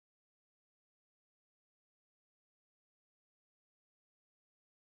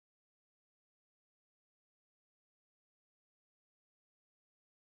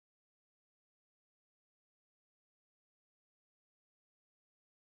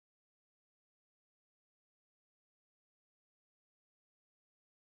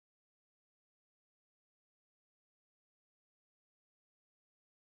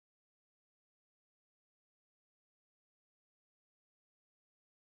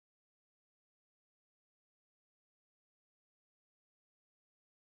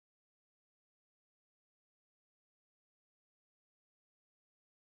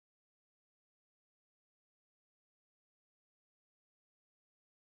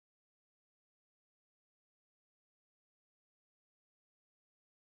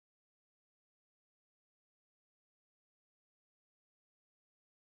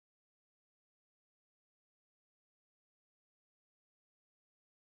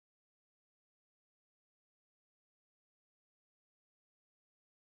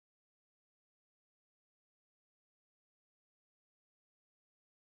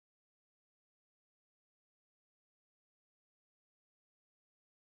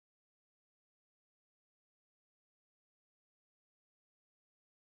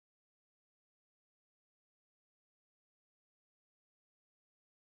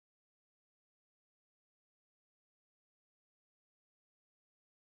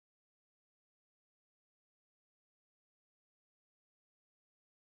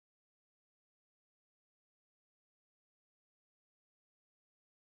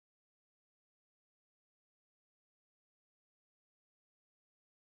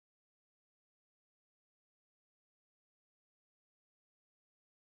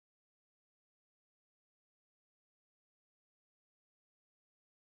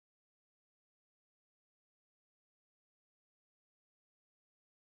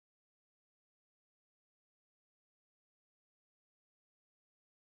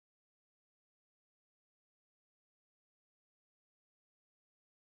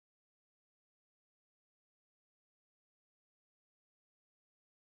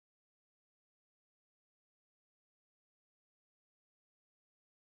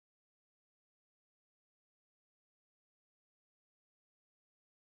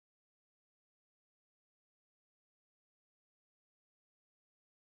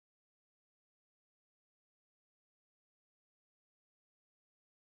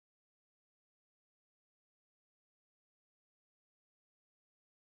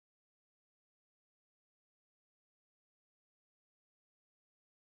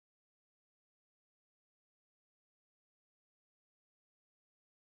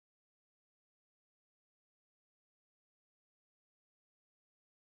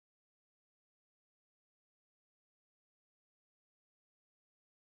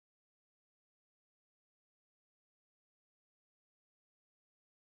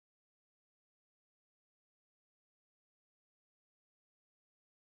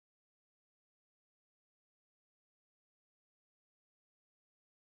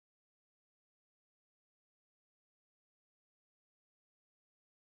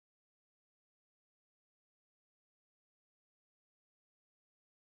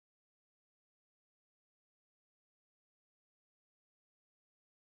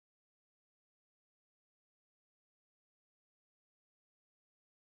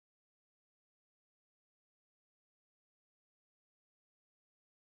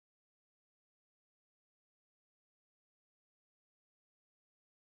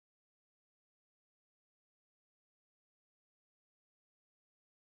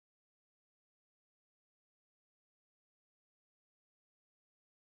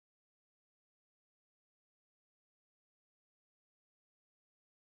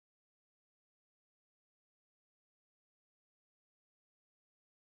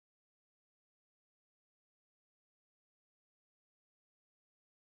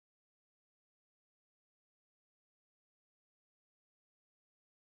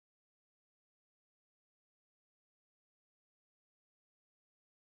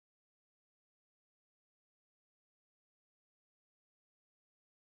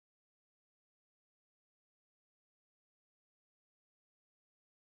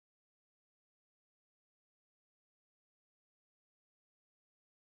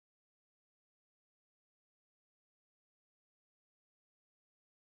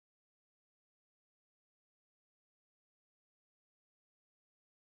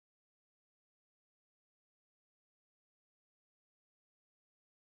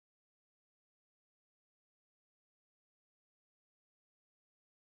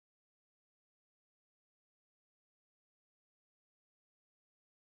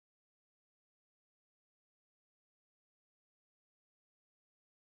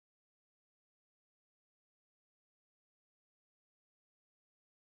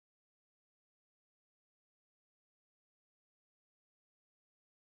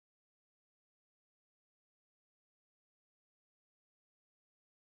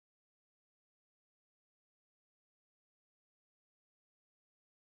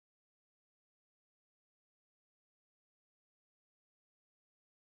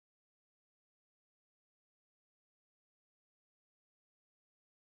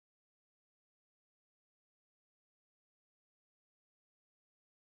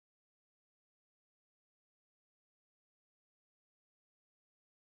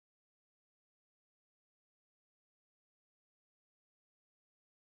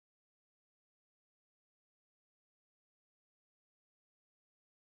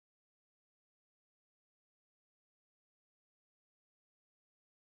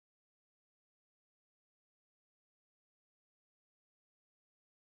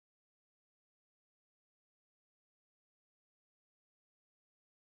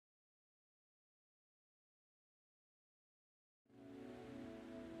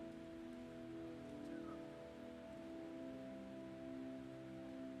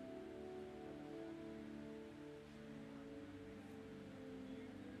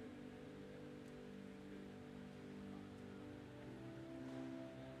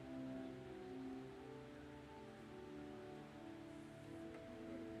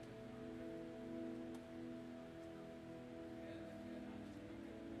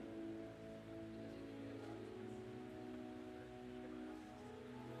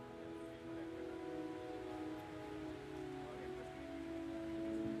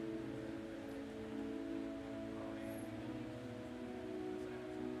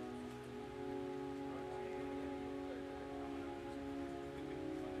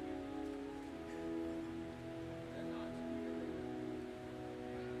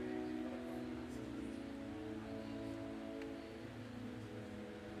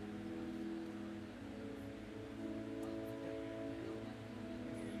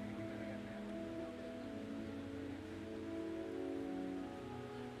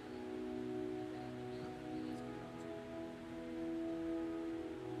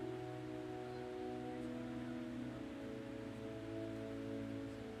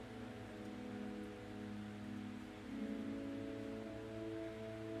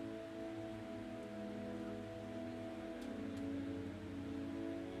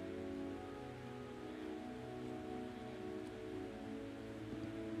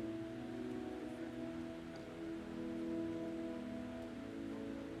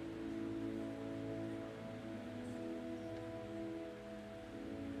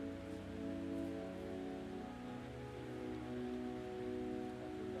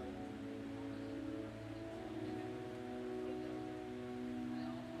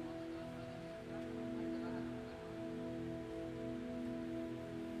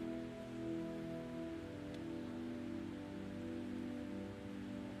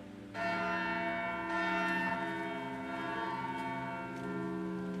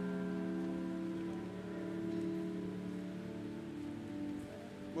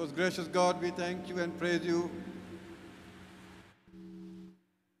Most gracious God, we thank you and praise you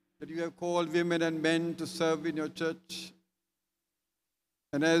that you have called women and men to serve in your church.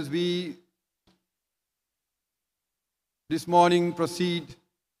 And as we this morning proceed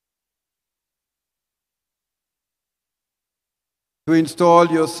to install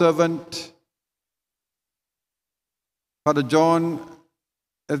your servant, Father John,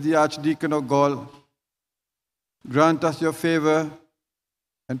 as the Archdeacon of Galle, grant us your favor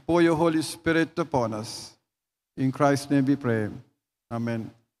and pour your Holy Spirit upon us. In Christ's name we pray.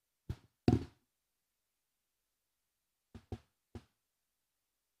 Amen.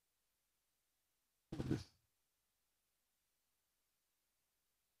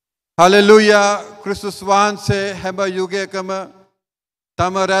 Hallelujah. Christus Vanse Heba Yugekama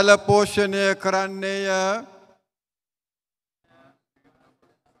Tamarella Poshane Karaneya.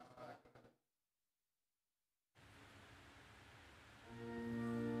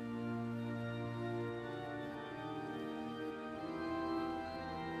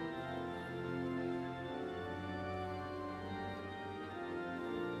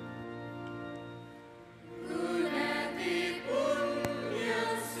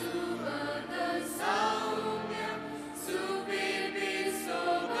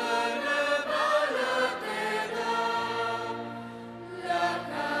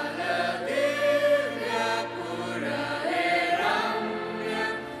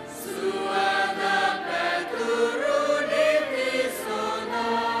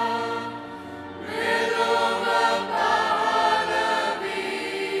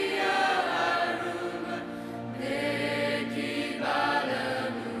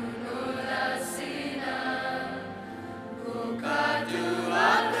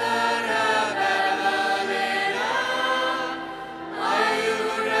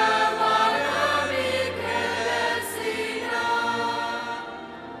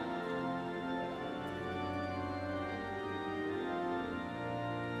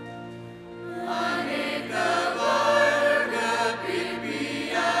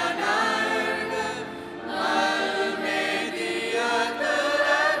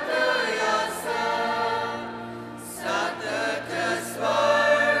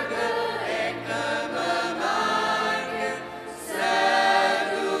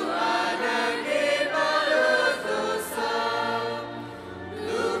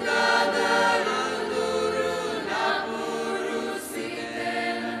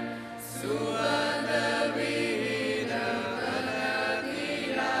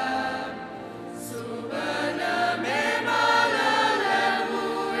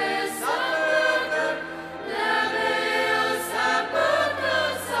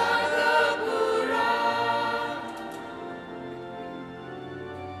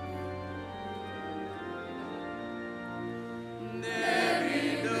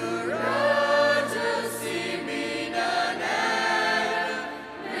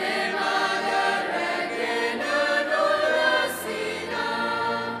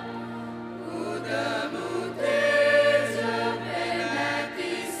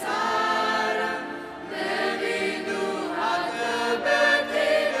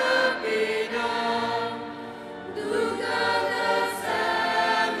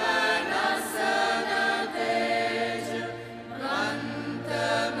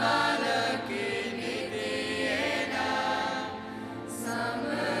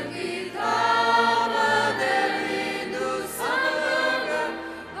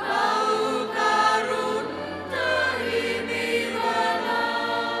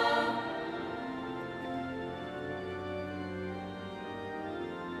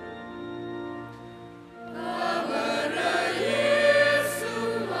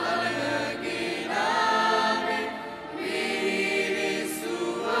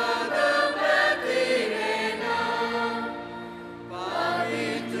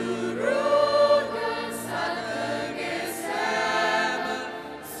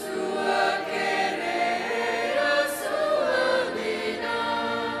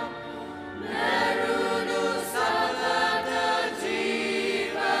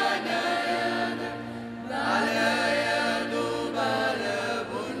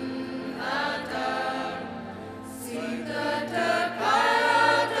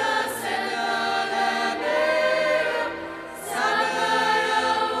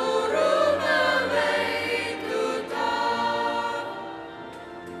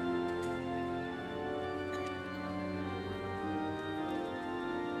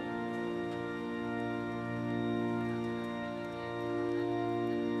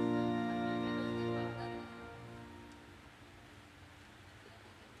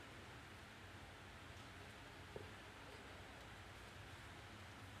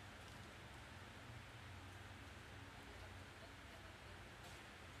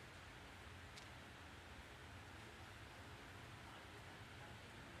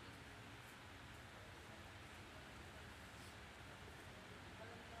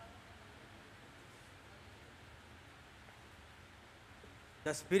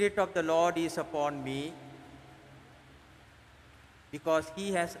 The Spirit of the Lord is upon me, because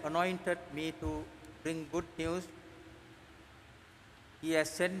he has anointed me to bring good news. He has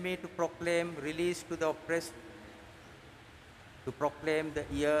sent me to proclaim release to the oppressed, to proclaim the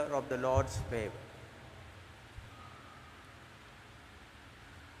year of the Lord's favor.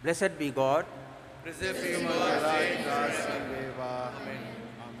 Blessed be God. Amen.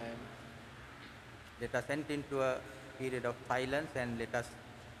 Let us enter into a period of silence and let us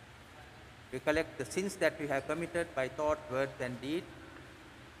recollect the sins that we have committed by thought, words, and deed,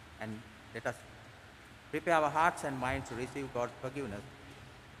 and let us prepare our hearts and minds to receive God's forgiveness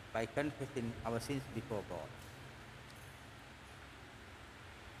by confessing our sins before God.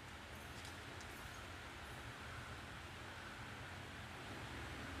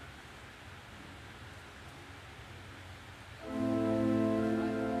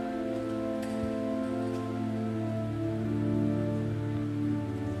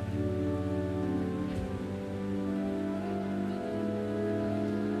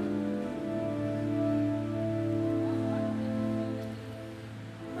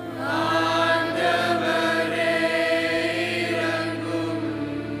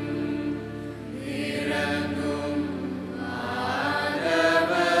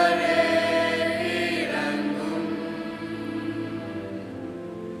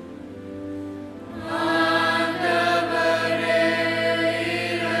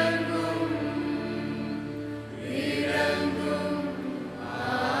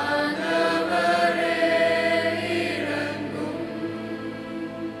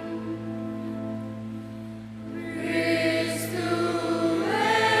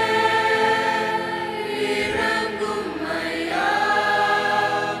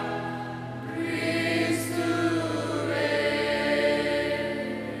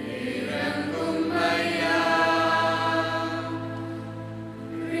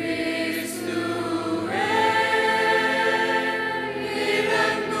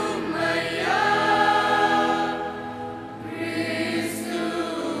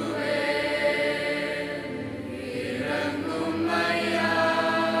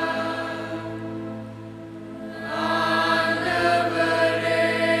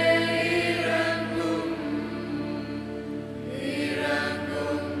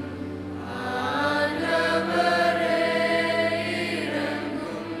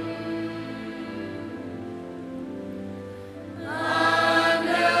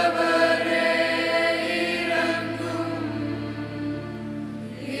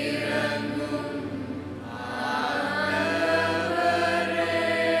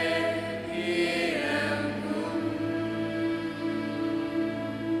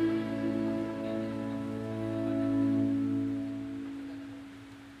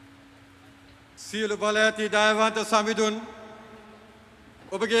 සියලු බල ඇති දයාවන්ත සමිඳුන්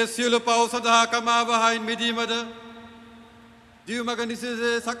ඔබගේ සියලු පව් සඳහා කමාවහයින් මිදීමද දිව්මග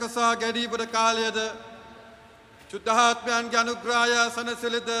නිසිසේ සකසා ගැනීමට කාලයද සුද්ධාත්මයන්ගේ අනුග්‍රහය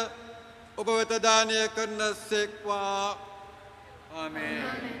සනසලද ඔබ වෙත දානය කරන සේක්වා.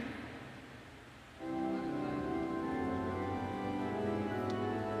 ආමේන්.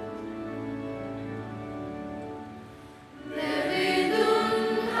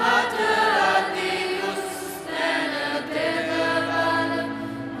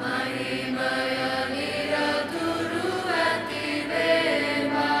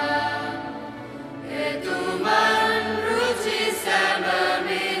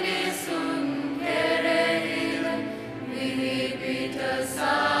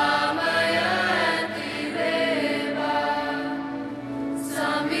 Sa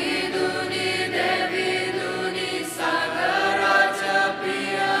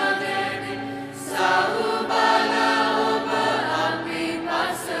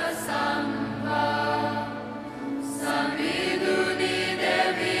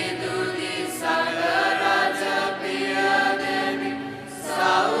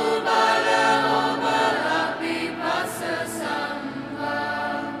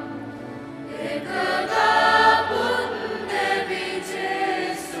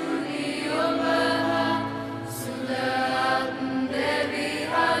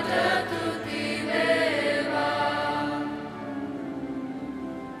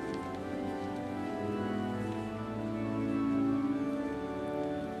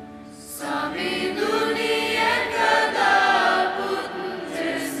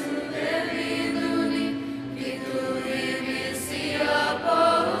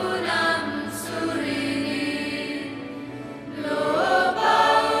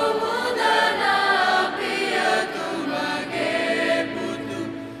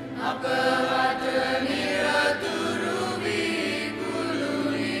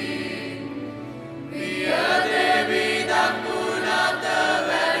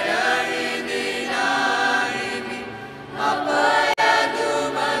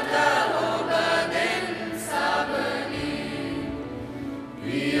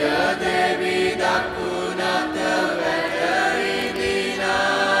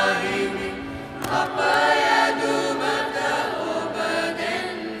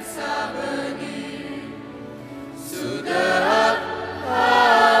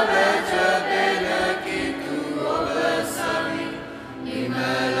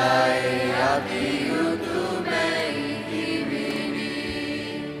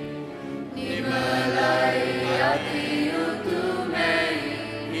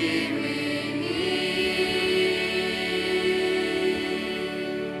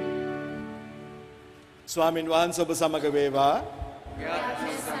ස්වාමින් වහන්සේ ඔබ සමග වේවා.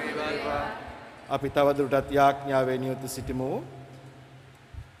 අපි තවදුරටත් යාඥාවෙන් යුතු සිටිමු.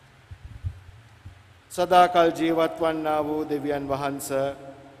 සදාකල් ජීවත් වන්නා වූ දෙවියන් වහන්සේ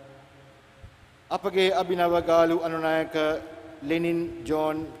අපගේ අභිනව ගාලු අනුනායක ලෙනින්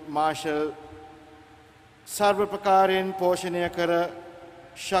ජෝන් මාෂල් සර්ව ප්‍රකාරයෙන් පෝෂණය කර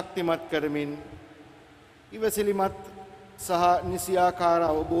ශක්තිමත් කරමින් ඉවසිලිමත් සහ නිසියාකාර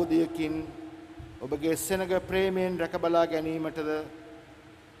අවබෝධයකින් ඔබගේ සෙනග ප්‍රේමයෙන් රැකබලා ගැනීමටද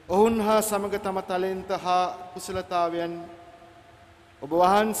ඔවුන් හා සමග තම තලෙන්ත හා කුසලතාවයන් ඔබ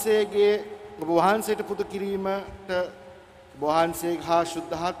වහන්සේට පුද කිරීමට ඔබ වහන්සේ හා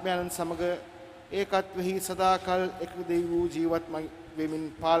ශුද්ධාත්මයන් සමග ඒකත්වෙහි සදාකල් එකදෙව් වූ ජීවත් වෙමින්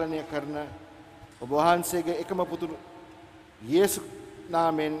පාලනය කරන ඔබ වහන්සේගේ එකම පුතු යේසු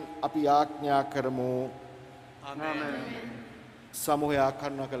නාමෙන් අපි ආඥා කරමු. ආමේන්. සමූහයා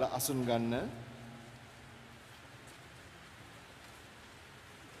කරුණාකර අසුන් ගන්න.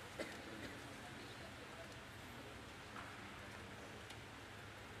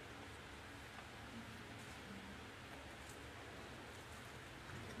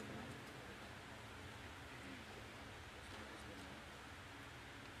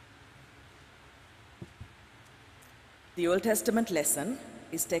 The Old Testament lesson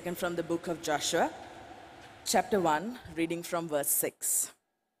is taken from the book of Joshua, chapter 1, reading from verse 6.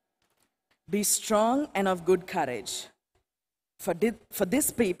 Be strong and of good courage. For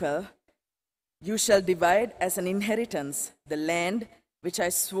this people you shall divide as an inheritance the land which I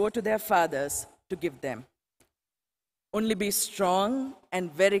swore to their fathers to give them. Only be strong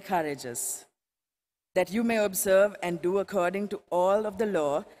and very courageous, that you may observe and do according to all of the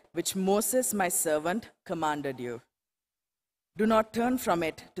law which Moses my servant commanded you. Do not turn from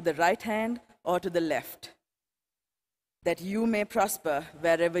it to the right hand or to the left, that you may prosper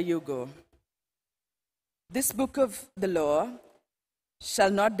wherever you go. This book of the law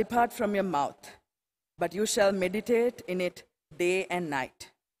shall not depart from your mouth, but you shall meditate in it day and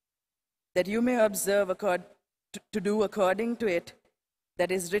night, that you may observe to do according to it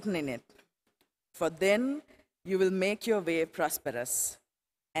that is written in it. For then you will make your way prosperous,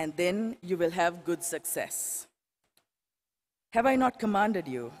 and then you will have good success. Have I not commanded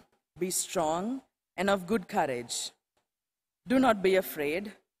you? Be strong and of good courage. Do not be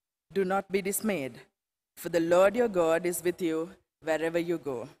afraid, do not be dismayed, for the Lord your God is with you wherever you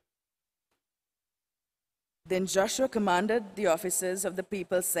go. Then Joshua commanded the officers of the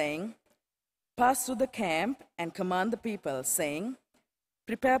people, saying, Pass through the camp and command the people, saying,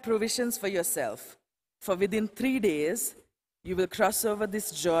 Prepare provisions for yourself, for within 3 days you will cross over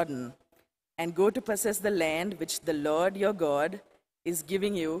this Jordan and go to possess the land which the Lord your God is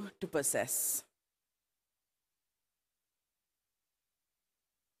giving you to possess.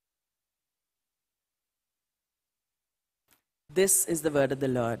 This is the word of the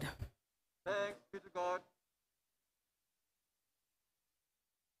Lord. Thanks be to God.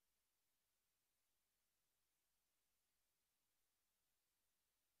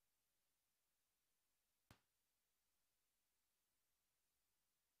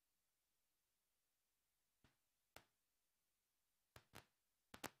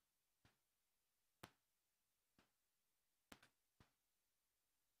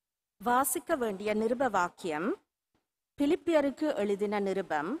 வாசிக்க வேண்டிய நிருப வாக்கியம் பிலிப்பியருக்கு எழுதின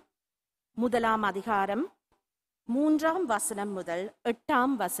நிருபம் 1ஆம் அதிகாரம் 3ஆம் வசனம் முதல்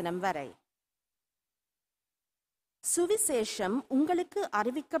 8ஆம் வசனம் வரை. சுவிசேஷம் உங்களுக்கு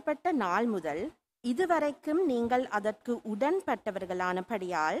அறிவிக்கப்பட்ட நாள் முதல் இதுவரைக்கும் நீங்கள் அதற்கு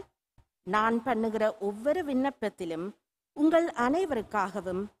உடன்பட்டவர்களானபடியால் நான் பண்ணுகிற ஒவ்வொரு விண்ணப்பத்திலும் உங்கள்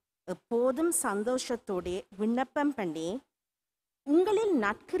அனைவருக்காகவும் எப்போதும் சந்தோஷத்தோடே விண்ணப்பம் பண்ணி உங்களில்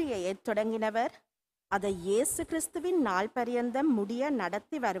நற்கிரியையை தொடங்கினவர் அதை இயேசு கிறிஸ்துவின் நாள் பரியந்தம் முடிய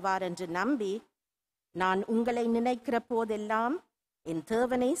நடத்தி வருவார் என்று நம்பி நான் உங்களை நினைக்கிற போதெல்லாம் என்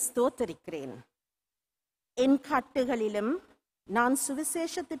தேவனை ஸ்தோத்தரிக்கிறேன். என் கட்டுகளிலும் நான்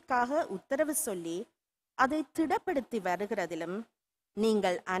சுவிசேஷத்திற்காக உத்தரவு சொல்லி அதை திடப்படுத்தி வருகிறதிலும்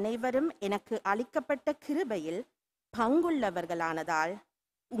நீங்கள் அனைவரும் எனக்கு அளிக்கப்பட்ட கிருபையில் பங்குள்ளவர்களானதால்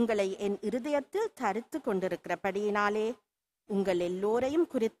உங்களை என் இருதயத்தில் தரித்து கொண்டிருக்கிறபடியினாலே உங்கள் எல்லோரையும்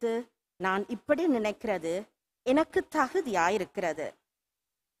குறித்து நான் இப்படி நினைக்கிறது எனக்கு தகுதியாயிருக்கிறது.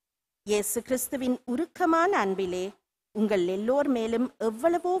 இயேசு கிறிஸ்துவின் உருக்கமான அன்பிலே உங்கள் எல்லோர் மேலும்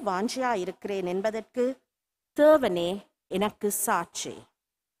எவ்வளவோ வாஞ்சியாயிருக்கிறேன் என்பதற்கு தேவனே எனக்கு சாட்சி.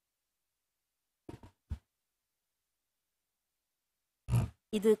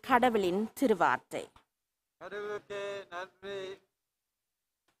 இது கடவுளின் திருவார்த்தை. கடவுளுக்கே நன்றி.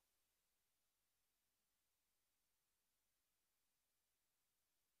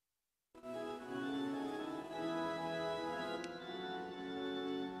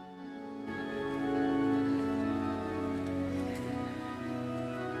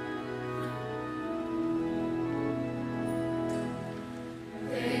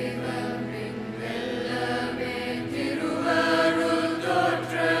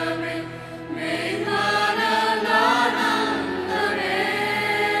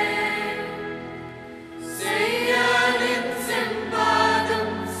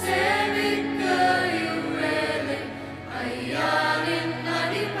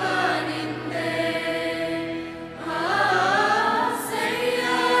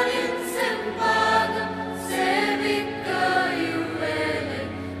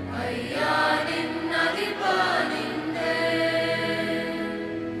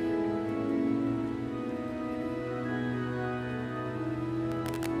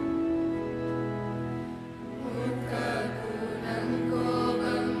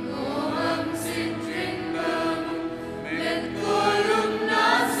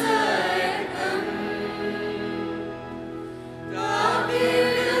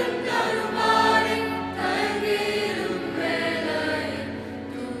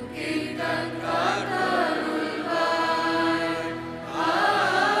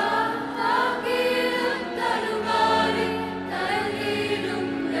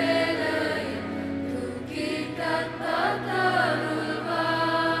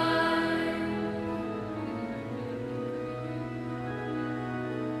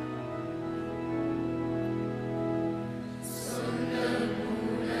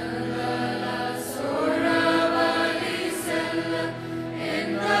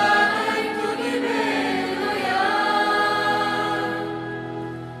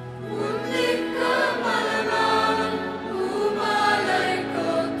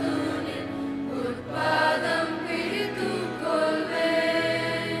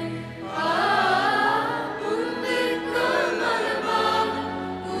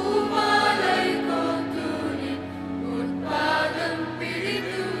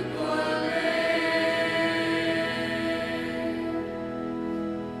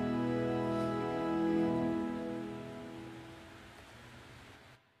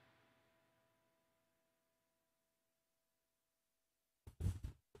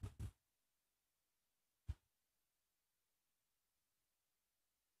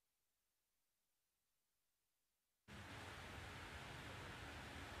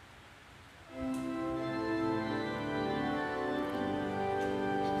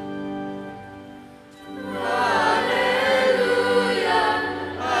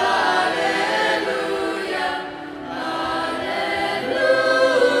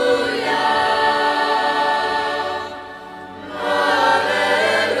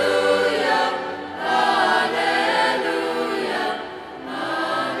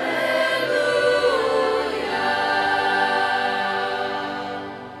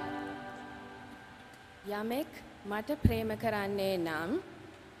 මාට ප්‍රේම කරන්නේ නම්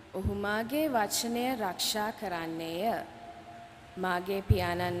ඔහු මාගේ වචනය රක්ෂා කරන්නේය. මාගේ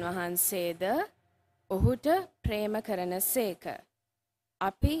පියාණන් වහන්සේද ඔහුට ප්‍රේම කරනසේක.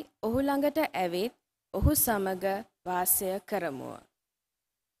 අපි ඔහු ළඟට ඇවිත් ඔහු සමග වාසය කරමුව.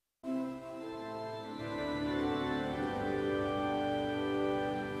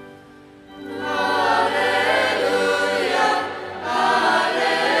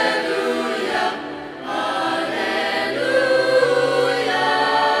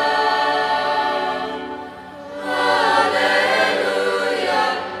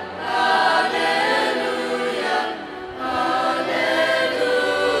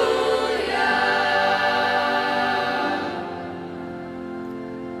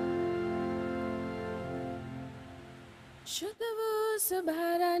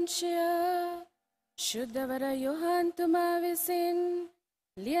 ශුද්ධවර යොහන්තුමා විසින්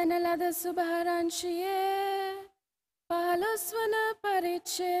ලියන ලද සුභාරංශයේ 15 වන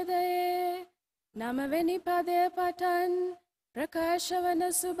පරිච්ඡේදයේ 9 වෙනි පදය පටන් ප්‍රකාශ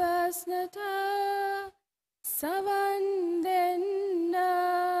වන සුභාස්නට සවන් දෙන්න.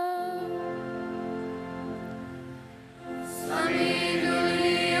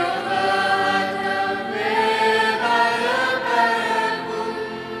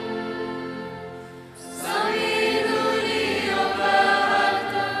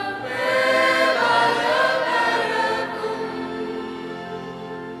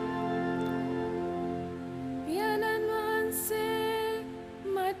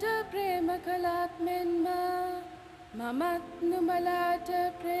 මමත් නුඹලාට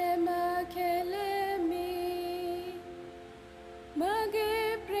ප්‍රේම කෙලෙමි.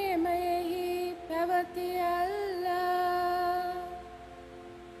 මගේ ප්‍රේමයෙහි පැවතියල්ලා.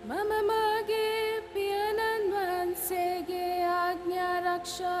 මම මාගේ පියාණන් වහන්සේගේ ආඥා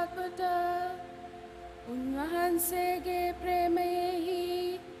ආරක්ෂා කොට උන්වහන්සේගේ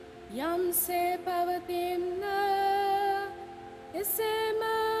ප්‍රේමයෙහි යම්සේ පවතින්න එසේම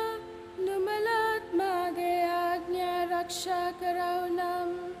නුඹලාත් මාගේ ආඥා ආරක්ෂා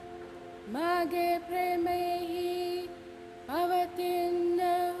කරවනම් මාගේ ප්‍රේමයෙහි පවතින්න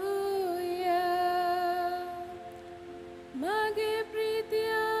වූය. මාගේ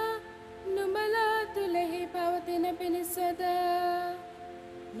ප්‍රීතිය නුඹලා තුලෙහි පවතින පිණිසද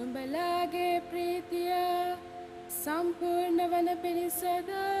නුඹලාගේ ප්‍රීතිය සම්පූර්ණ වන පිණිසද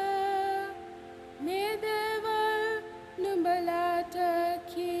මේ දේවල් නුඹලාට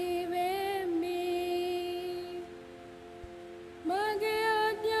කීවෙමි. මගේ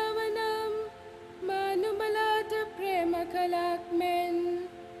ආඥාව නම් මා නුඹලාට ප්‍රේම කළක් මෙන්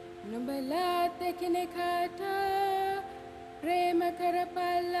නුඹලාත් එකිනෙකාට ප්‍රේම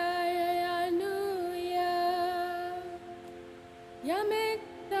කරපල්ලාය යනුය. යමෙක්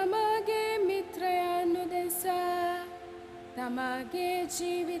තමාගේ මිත්‍රයන් උදෙසා තමාගේ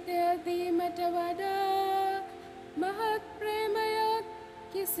ජීවිතය දීමට වඩා මහත් ප්‍රේමයක්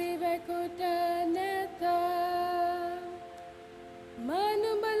කිසිවෙකුට නැත. මා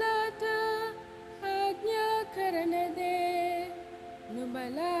නුඹලාට ආඥා කරන දේ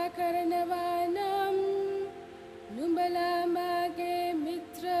නුඹලා කරනවා නම් නුඹලා මාගේ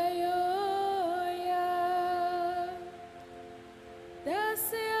මිත්‍රයෝය.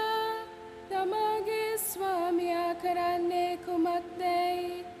 දාසයා තමාගේ ස්වාමියා කරන්නේ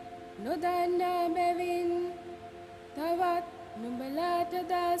කුමක්දැයි නොදන්නා බැවින් තවත් නුඹලාට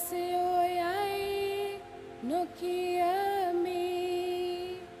දාසයෝ යයි නොකියමි.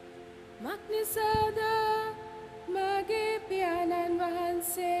 මක්නිසාද මාගේ පියාණන්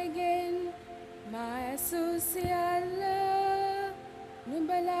වහන්සේගෙන් මා ඇසූ සියල්ල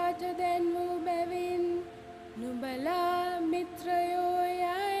නුඹලාට දැන් වූ බැවින් නුඹලා මිත්‍රයෝ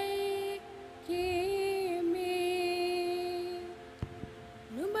යයි කීමි.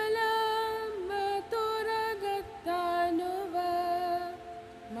 නුඹලා මා තෝරාගත්තා නොව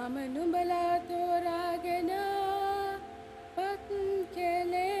මම නුඹලා තෝරාගෙන පත්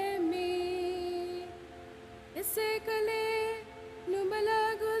කෙලෙමි. එසේ කළේ නුඹලා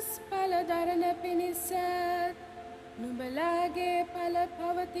ගොස් ඵල දරන පිණිසත් නුඹලාගේ ඵල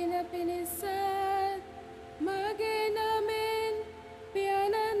පවතින පිණිසත් මාගේ නාමයෙන්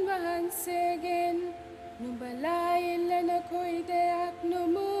පියාණන් වහන්සේගෙන් නුඹලා ඉල්ලන කොයි දෙයක්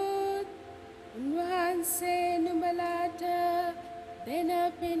නොමුත් උන්වහන්සේ නුඹලාට දෙන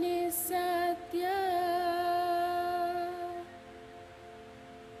පිණිසත්ය.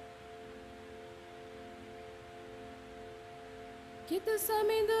 කිතු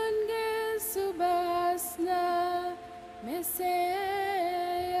සමිඳුන්ගේ සුභාස්න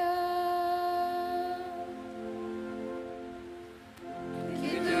මෙසේය.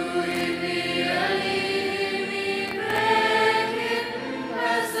 Kitu ipi aliwi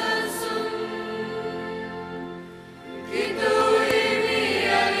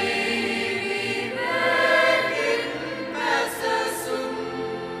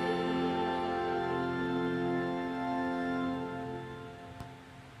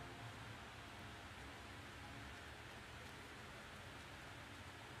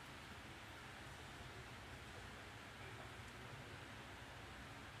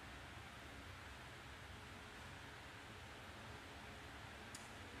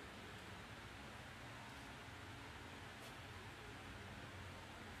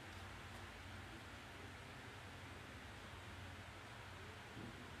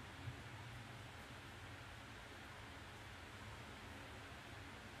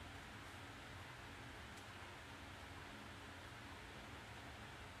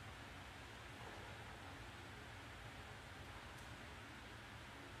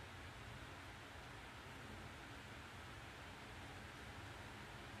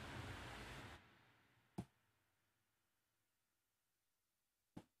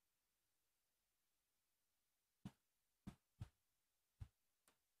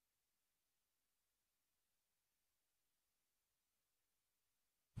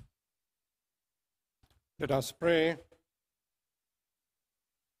Let us pray.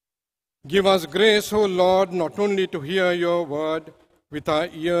 Give us grace, O Lord, not only to hear your word with our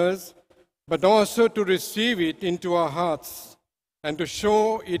ears, but also to receive it into our hearts and to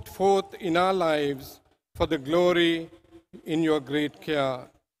show it forth in our lives for the glory in your great care.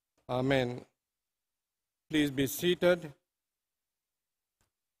 Amen. Please be seated.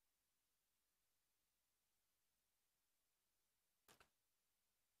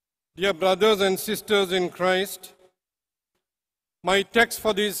 Dear brothers and sisters in Christ, my text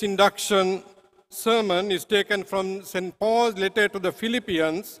for this induction sermon is taken from St. Paul's letter to the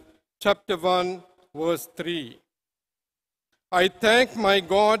Philippians, chapter 1, verse 3. I thank my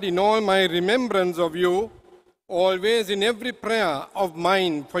God in all my remembrance of you, always in every prayer of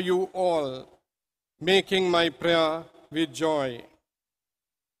mine for you all, making my prayer with joy.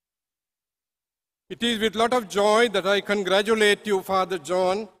 It is with a lot of joy that I congratulate you, Father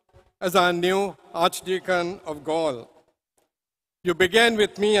John, as our new Archdeacon of Galle. You began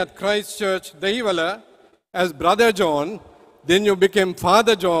with me at Christ Church, Galle, as Brother John, then you became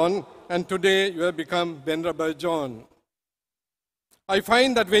Father John, and today you have become Venerable John. I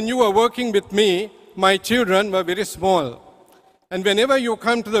find that when you were working with me, my children were very small. And whenever you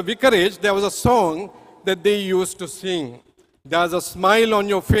come to the vicarage, there was a song that they used to sing. There's a smile on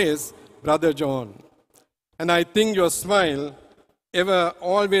your face, Brother John. And I think your smile ever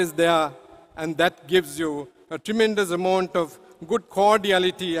always there, and that gives you a tremendous amount of good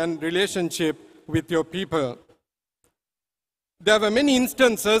cordiality and relationship with your people. There were many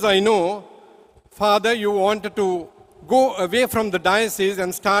instances, I know, Father, you wanted to go away from the diocese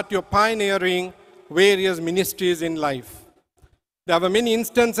and start your pioneering various ministries in life. There were many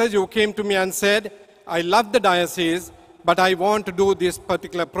instances you came to me and said, I love the diocese, but I want to do this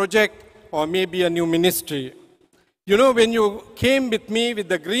particular project or maybe a new ministry. You know, when you came with me with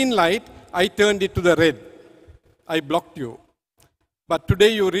the green light, I turned it to the red. I blocked you. But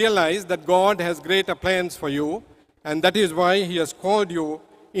today you realize that God has greater plans for you, and that is why He has called you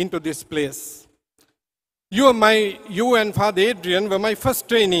into this place. You and Father Adrian were my first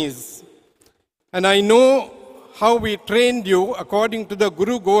trainees, and I know how we trained you according to the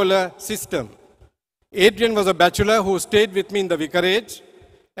Guru Gola system. Adrian was a bachelor who stayed with me in the vicarage,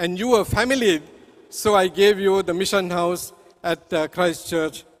 and you were family, so I gave you the mission house at Christ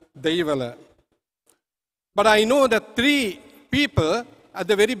Church, Galle. But I know that 3 people at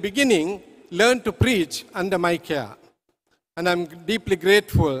the very beginning learned to preach under my care. And I'm deeply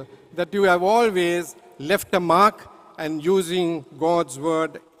grateful that you have always left a mark and using God's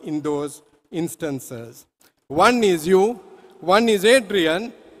word in those instances. One is you, one is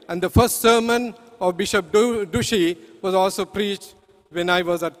Adrian, and the first sermon of Bishop Dushi was also preached when I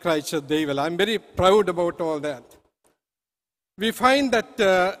was at Christ Church, Galle. I'm very proud about all that. We find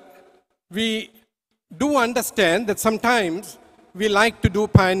that we do understand that sometimes we like to do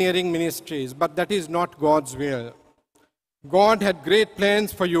pioneering ministries, but that is not God's will. God had great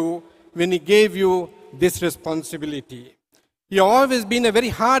plans for you when He gave you this responsibility. He has always been a very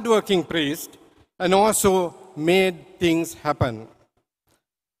hard-working priest and also made things happen.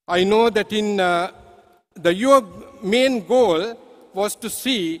 I know that in your main goal was to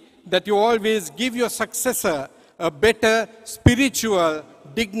see that you always give your successor a better spiritual,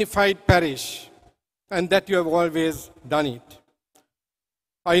 dignified parish, and that you have always done it.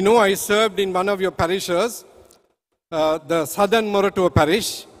 I know I served in one of your parishes, the Southern Moratuwa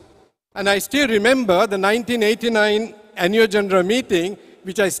parish, and I still remember the 1989 annual general meeting,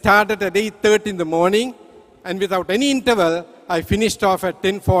 which I started at 8:30 in the morning, and without any interval, I finished off at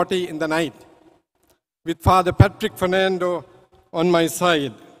 10:40 in the night, with Father Patrick Fernando on my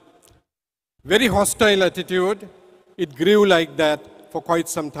side. Very hostile attitude. It grew like that for quite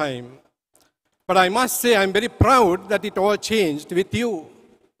some time. But I must say, I'm very proud that it all changed with you.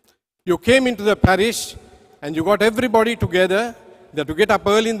 You came into the parish and you got everybody together. They had to get up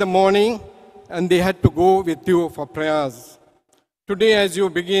early in the morning and they had to go with you for prayers. Today, as you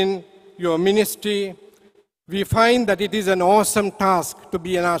begin your ministry, we find that it is an awesome task to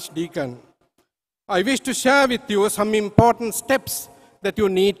be an archdeacon. I wish to share with you some important steps that you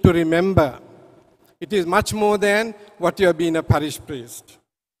need to remember. It is much more than what you have been a parish priest.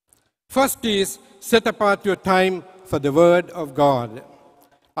 First is, set apart your time for the Word of God.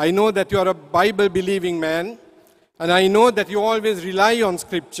 I know that you are a Bible-believing man, and I know that you always rely on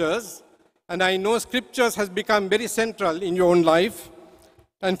Scriptures, and I know Scriptures has become very central in your own life.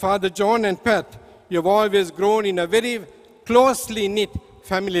 And Father John and Pat, you have always grown in a very closely knit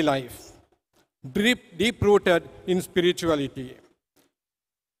family life, deep-rooted in spirituality.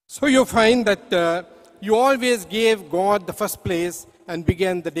 So you find that you always gave God the first place and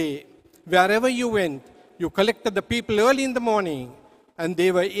began the day. Wherever you went, you collected the people early in the morning, and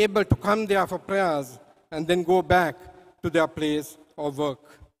they were able to come there for prayers and then go back to their place of work.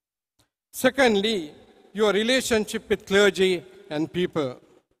 Secondly, your relationship with clergy and people.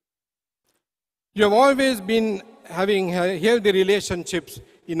 You have always been having healthy relationships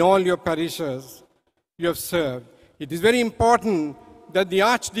in all your parishes you have served. It is very important that the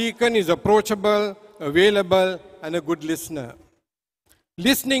Archdeacon is approachable, available, and a good listener.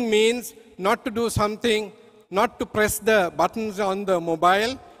 Listening means not to do something, not to press the buttons on the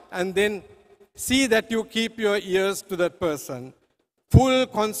mobile and then see that you keep your ears to that person. Full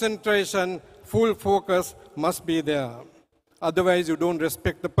concentration, full focus must be there. Otherwise, you don't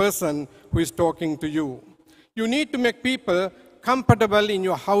respect the person who is talking to you. You need to make people comfortable in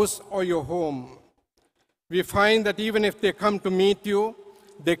your house or your home. We find that even if they come to meet you,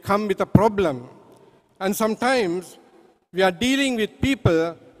 they come with a problem. And sometimes we are dealing with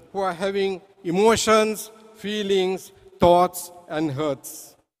people who are having emotions, feelings, thoughts, and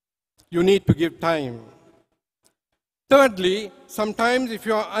hurts. You need to give time. Thirdly, sometimes if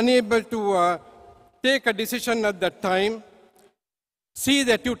you are unable to take a decision at that time, see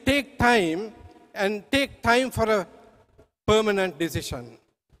that you take time and take time for a permanent decision.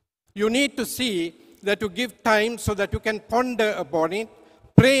 You need to see that you give time so that you can ponder upon it,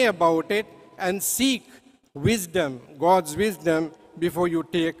 pray about it, and seek wisdom, God's wisdom, before you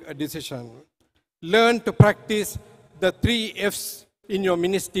take a decision. Learn to practice the 3 F's in your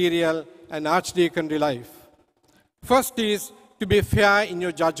ministerial and archdeaconry life. First is to be fair in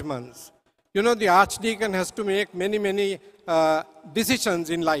your judgments. You know, the archdeacon has to make many decisions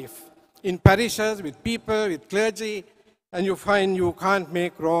in life, in parishes, with people, with clergy, and you find you can't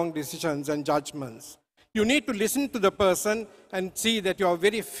make wrong decisions and judgments. You need to listen to the person and see that you are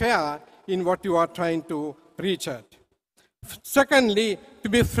very fair in what you are trying to preach at. Secondly, to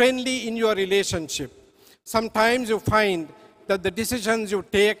be friendly in your relationship. Sometimes you find that the decisions you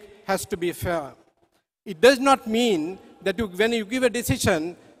take has to be fair. It does not mean that when you give a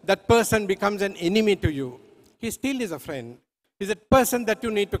decision, that person becomes an enemy to you. He still is a friend. He's a person that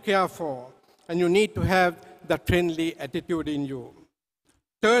you need to care for, and you need to have that friendly attitude in you.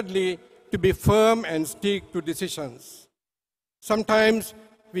 Thirdly, to be firm and stick to decisions. Sometimes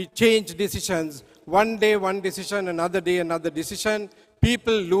we change decisions. One day, one decision, another day, another decision.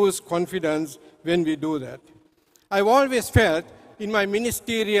 People lose confidence when we do that. I've always felt in my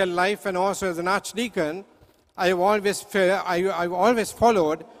ministerial life and also as an archdeacon, I've always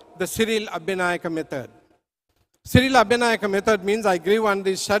followed the Cyril Abhinayaka method. Cyril Abhinayaka method means I grew under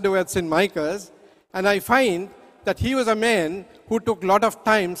his shadow at St. Michael's, and I find that he was a man who took a lot of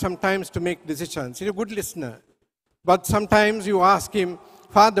time sometimes to make decisions. He's a good listener. But sometimes you ask him,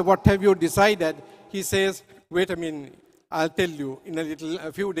 Father, what have you decided? He says, wait a minute, I'll tell you in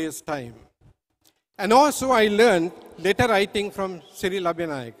a few days' time. And also I learned letter writing from Cyril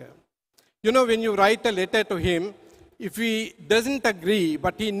Abhinayaka. You know, when you write a letter to him, if he doesn't agree,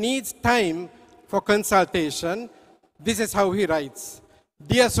 but he needs time for consultation, this is how he writes.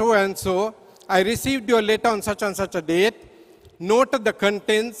 Dear so-and-so, I received your letter on such and such a date. Note of the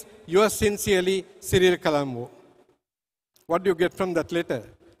contents, yours sincerely, Cyril Colombo. What do you get from that letter?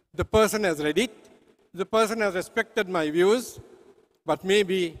 The person has read it. The person has respected my views, but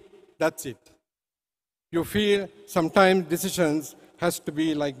maybe that's it. You feel sometimes decisions has to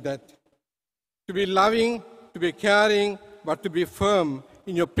be like that. To be loving, to be caring, but to be firm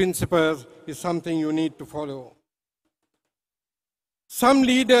in your principles is something you need to follow. Some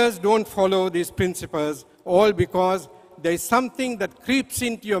leaders don't follow these principles, all because there is something that creeps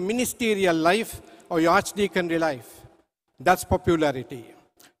into your ministerial life or your archdeaconry life. That's popularity.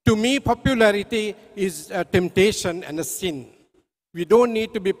 To me, popularity is a temptation and a sin. We don't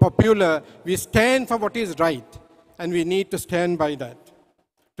need to be popular. We stand for what is right, and we need to stand by that.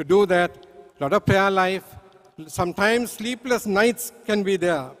 To do that, a lot of prayer life, sometimes sleepless nights can be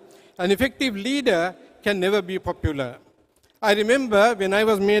there. An effective leader can never be popular. I remember when I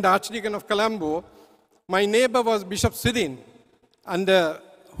was made Archdeacon of Colombo, my neighbor was Bishop Sidin, under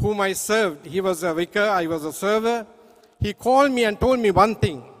whom I served. He was a vicar, I was a server. He called me and told me one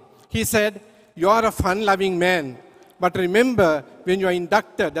thing. He said, you are a fun-loving man, but remember, when you are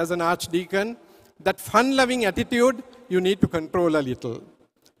inducted as an archdeacon, that fun-loving attitude, you need to control a little.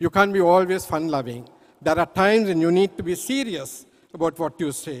 You can't be always fun-loving. There are times when you need to be serious about what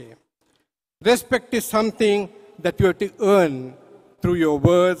you say. Respect is something that you have to earn through your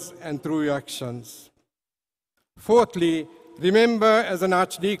words and through your actions. Fourthly, remember as an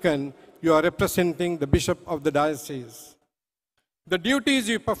archdeacon, you are representing the bishop of the diocese. The duties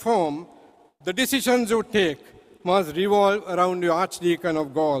you perform, the decisions you take, must revolve around your Archdeacon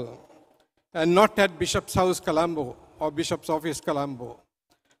of Galle. and not at Bishop's House, Colombo, or Bishop's Office, Colombo.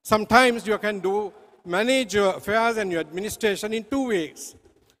 Sometimes you can manage your affairs and your administration in two ways.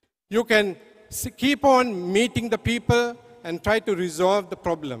 You can keep on meeting the people and try to resolve the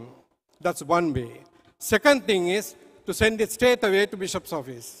problem. That's one way. Second thing is to send it straight away to Bishop's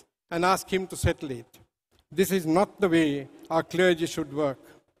office and ask him to settle it. This is not the way our clergy should work.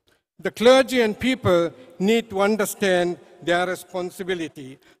 The clergy and people need to understand their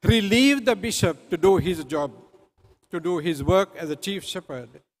responsibility. Relieve the bishop to do his job, to do his work as a chief shepherd,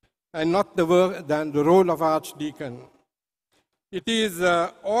 and not the role of archdeacon. It is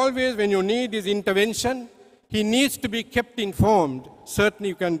always when you need his intervention, he needs to be kept informed. Certainly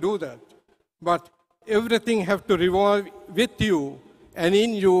you can do that. But everything has to revolve with you and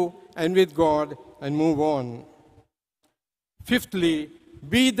in you and with God and move on. Fifthly,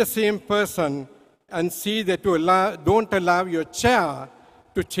 be the same person and see that you don't allow your chair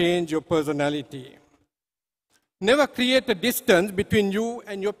to change your personality. Never create a distance between you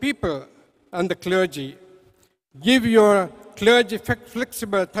and your people and the clergy. Give your clergy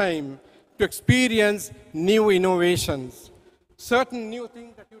flexible time to experience new innovations, certain new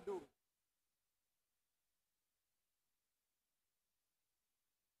things that you do.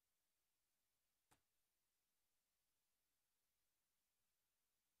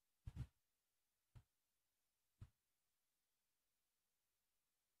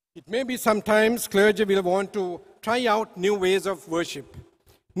 It may be sometimes clergy will want to try out new ways of worship,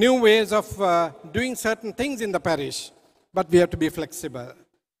 new ways of doing certain things in the parish, but we have to be flexible.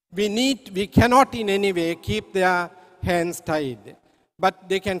 We cannot in any way keep their hands tied, but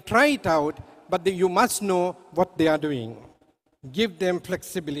they can try it out, but you must know what they are doing. Give them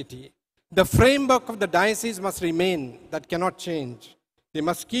flexibility. The framework of the diocese must remain, that cannot change. They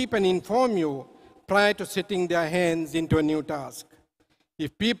must keep and inform you prior to setting their hands into a new task.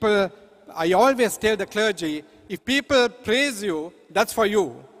 I always tell the clergy, if people praise you, that's for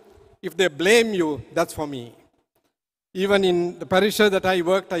you. If they blame you, that's for me. Even in the parish that I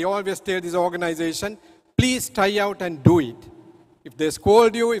worked, I always tell this organization, please try out and do it. If they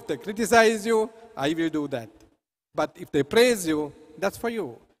scold you, if they criticize you, I will do that. But if they praise you, that's for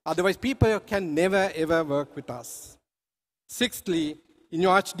you. Otherwise, people can never ever work with us. Sixthly, in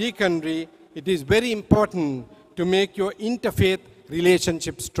your archdeaconry, it is very important to make your interfaith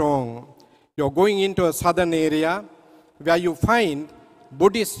relationship strong. You're going into a southern area where you find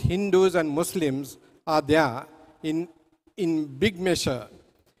Buddhists, Hindus, and Muslims are there in big measure.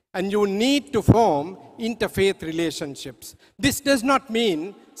 And you need to form interfaith relationships. This does not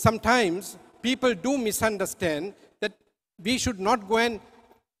mean sometimes people do misunderstand that we should not go and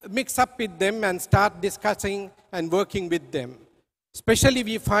mix up with them and start discussing and working with them. Especially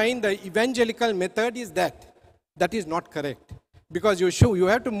we find the evangelical method is that. That is not correct. Because you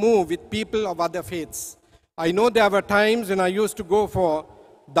have to move with people of other faiths. I know there were times when I used to go for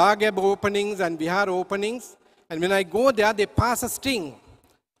Dagab openings and Vihar openings, and when I go there, they pass a string.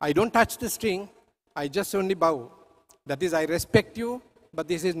 I don't touch the string, I just only bow. That is, I respect you, but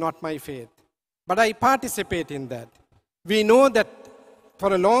this is not my faith. But I participate in that. We know that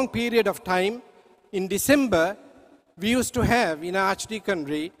for a long period of time, in December, we used to have in our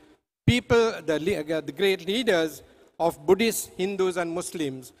archdeaconry, people, the great leaders of Buddhists, Hindus, and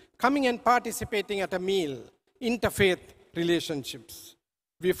Muslims coming and participating at a meal, interfaith relationships.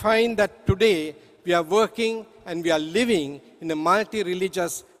 We find that today we are working and we are living in a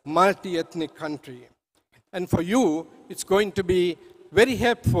multi-religious, multi-ethnic country. And for you, it's going to be very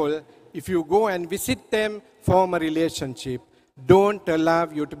helpful if you go and visit them, form a relationship. Don't allow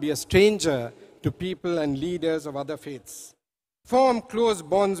you to be a stranger to people and leaders of other faiths. Form close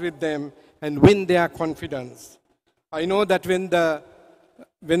bonds with them and win their confidence. I know that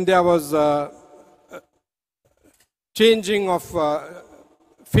when there was changing of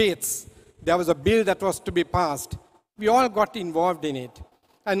faiths, there was a bill that was to be passed. We all got involved in it.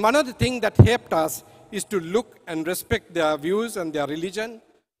 And one of the things that helped us is to look and respect their views and their religion,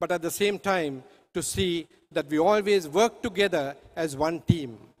 but at the same time to see that we always work together as one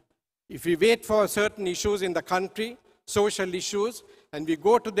team. If we wait for certain issues in the country, social issues, and we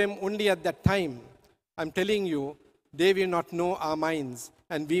go to them only at that time, I'm telling you, they will not know our minds,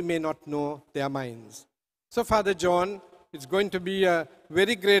 and we may not know their minds. So, Father John, it's going to be a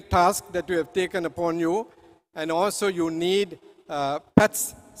very great task that you have taken upon you, and also you need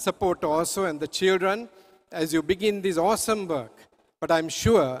Pat's support also, and the children, as you begin this awesome work. But I'm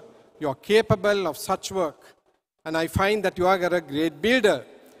sure you're capable of such work, and I find that you are a great builder.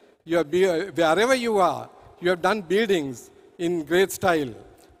 Wherever you are, you have done buildings in great style.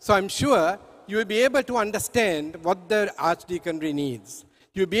 So I'm sure you will be able to understand what the archdeaconry needs.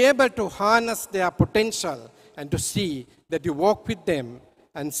 You'll be able to harness their potential and to see that you walk with them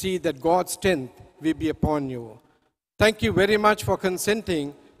and see that God's strength will be upon you. Thank you very much for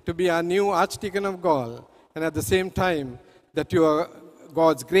consenting to be our new Archdeacon of Galle, and at the same time that your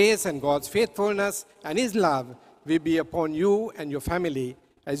God's grace and God's faithfulness and His love will be upon you and your family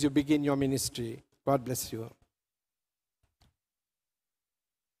as you begin your ministry. God bless you.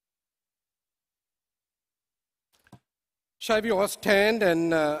 Shall we all stand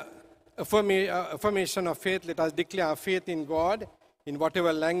and affirmation of faith? Let us declare our faith in God in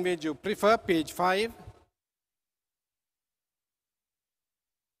whatever language you prefer. Page 5.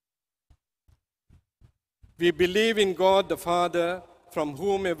 We believe in God the Father, from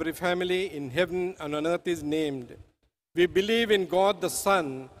whom every family in heaven and on earth is named. We believe in God the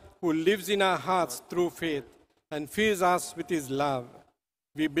Son, who lives in our hearts through faith and fills us with His love.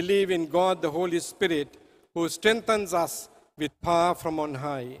 We believe in God the Holy Spirit, who strengthens us with power from on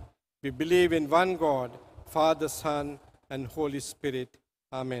high. We believe in one God, Father, Son, and Holy Spirit.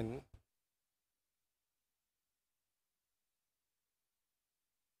 Amen.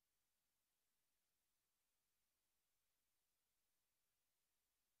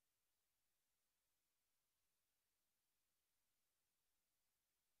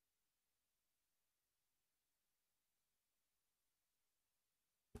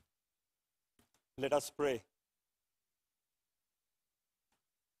 Let us pray.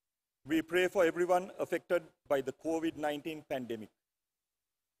 We pray for everyone affected by the COVID-19 pandemic.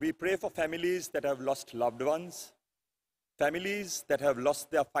 We pray for families that have lost loved ones, families that have lost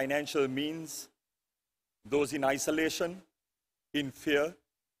their financial means, those in isolation, in fear,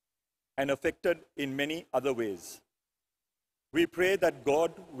 and affected in many other ways. We pray that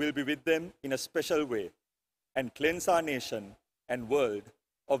God will be with them in a special way and cleanse our nation and world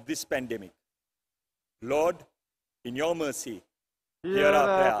of this pandemic. Lord, in your mercy, hear our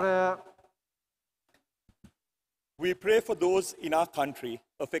prayer. We pray for those in our country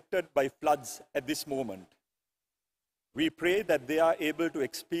affected by floods at this moment. We pray that they are able to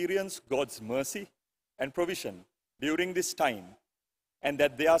experience God's mercy and provision during this time, and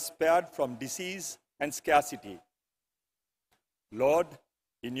that they are spared from disease and scarcity. Lord,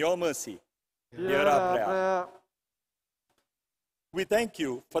 in your mercy, hear our prayer. We thank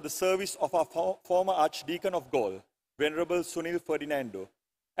you for the service of our former Archdeacon of Galle, Venerable Sunil Ferdinando,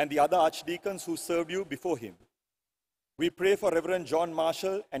 and the other archdeacons who served you before him. We pray for Reverend John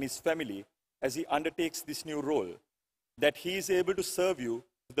Marshall and his family as he undertakes this new role, that he is able to serve you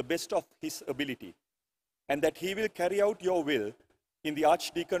to the best of his ability, and that he will carry out your will in the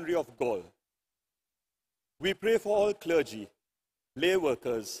Archdeaconry of Galle. We pray for all clergy, lay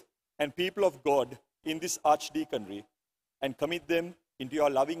workers, and people of God in this Archdeaconry, and commit them into your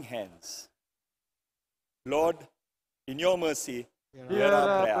loving hands. Lord, in your mercy, hear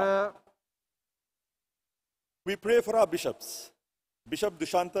our prayer. We pray for our bishops, Bishop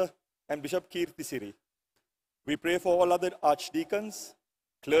Dushanta and Bishop Kirtisiri. We pray for all other archdeacons,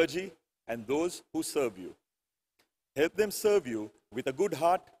 clergy, and those who serve you. Help them serve you with a good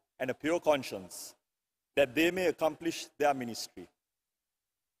heart and a pure conscience, that they may accomplish their ministry.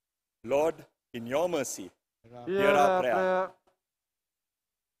 Lord, in your mercy, hear our prayer.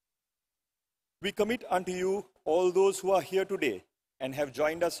 We commit unto you all those who are here today and have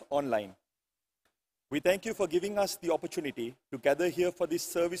joined us online. We thank you for giving us the opportunity to gather here for this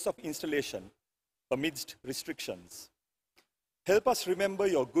service of installation amidst restrictions. Help us remember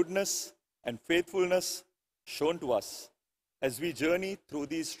your goodness and faithfulness shown to us as we journey through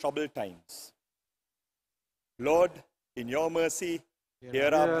these troubled times. Lord, in your mercy,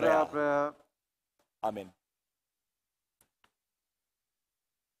 hear our prayer. Amen.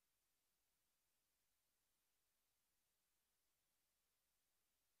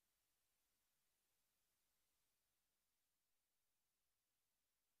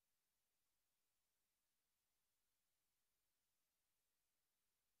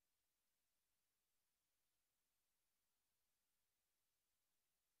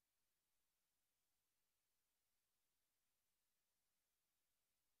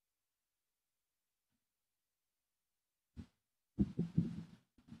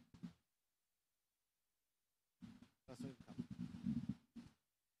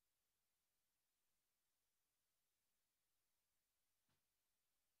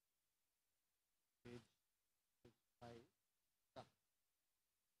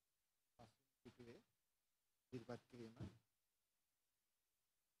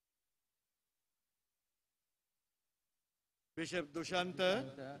 Bishop Dushanta,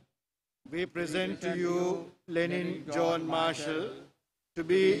 we present to you Lenin John Marshall to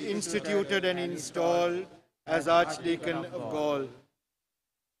be instituted and installed as Archdeacon of Galle.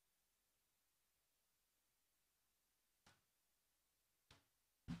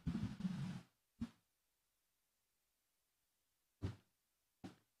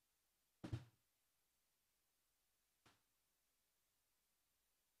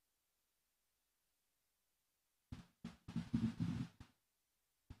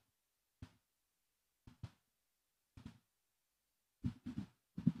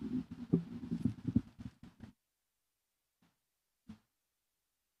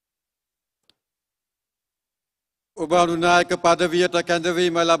 ඔබ අනුනායක පදවියට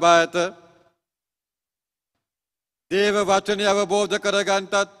කැඳවීම ලබා ඇත. දේව වචනය අවබෝධ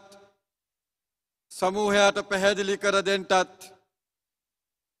කරගන්ටත් සමූහයට පැහැදිලි කර දෙන්නටත්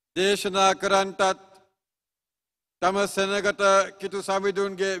දේශනා කරන්ටත් තම සෙනගට කිතු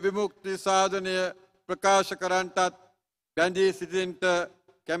සමිඳුන්ගේ විමුක්ති සාධනය ප්‍රකාශ කරන්ටත් බැඳී සිටින්ට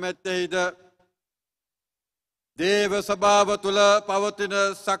කැමැත්තෙහිද? දේව සභාව තුළ පවතින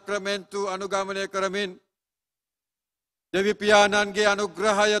සක්‍රමෙන්තු අනුගමනය කරමින් දෙවි පියාණන්ගේ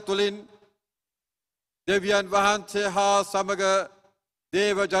අනුග්‍රහය තුළින් දෙවියන් වහන්සේ හා සමග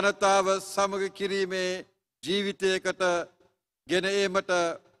දේව ජනතාව සමග කිරීමේ ජීවිතයකට ගෙන ඒමට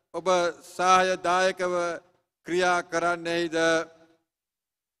ඔබ සහායදායකව ක්‍රියා කරන්නේද?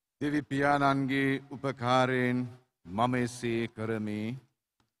 දෙවි පියාණන්ගේ උපකාරයෙන් මම එසේ කරමි.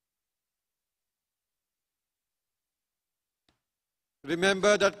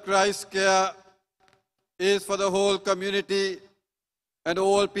 Remember that Christ's care is for the whole community and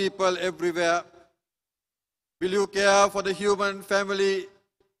all people everywhere. Will you care for the human family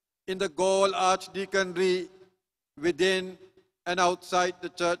in the Galle Archdeaconry within and outside the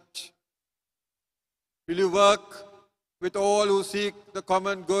church? Will you work with all who seek the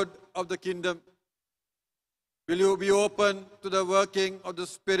common good of the kingdom? Will you be open to the working of the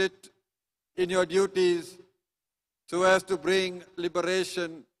Spirit in your duties so as to bring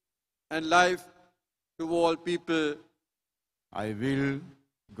liberation and life to all people? I will,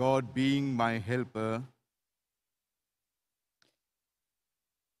 God being my helper.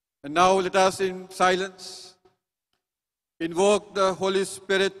 And now let us in silence invoke the Holy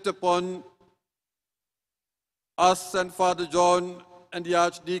Spirit upon us and Father John and the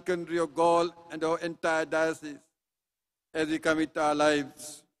Archdeaconry of Galle and our entire diocese as we commit our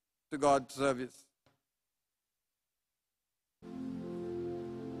lives to God's service.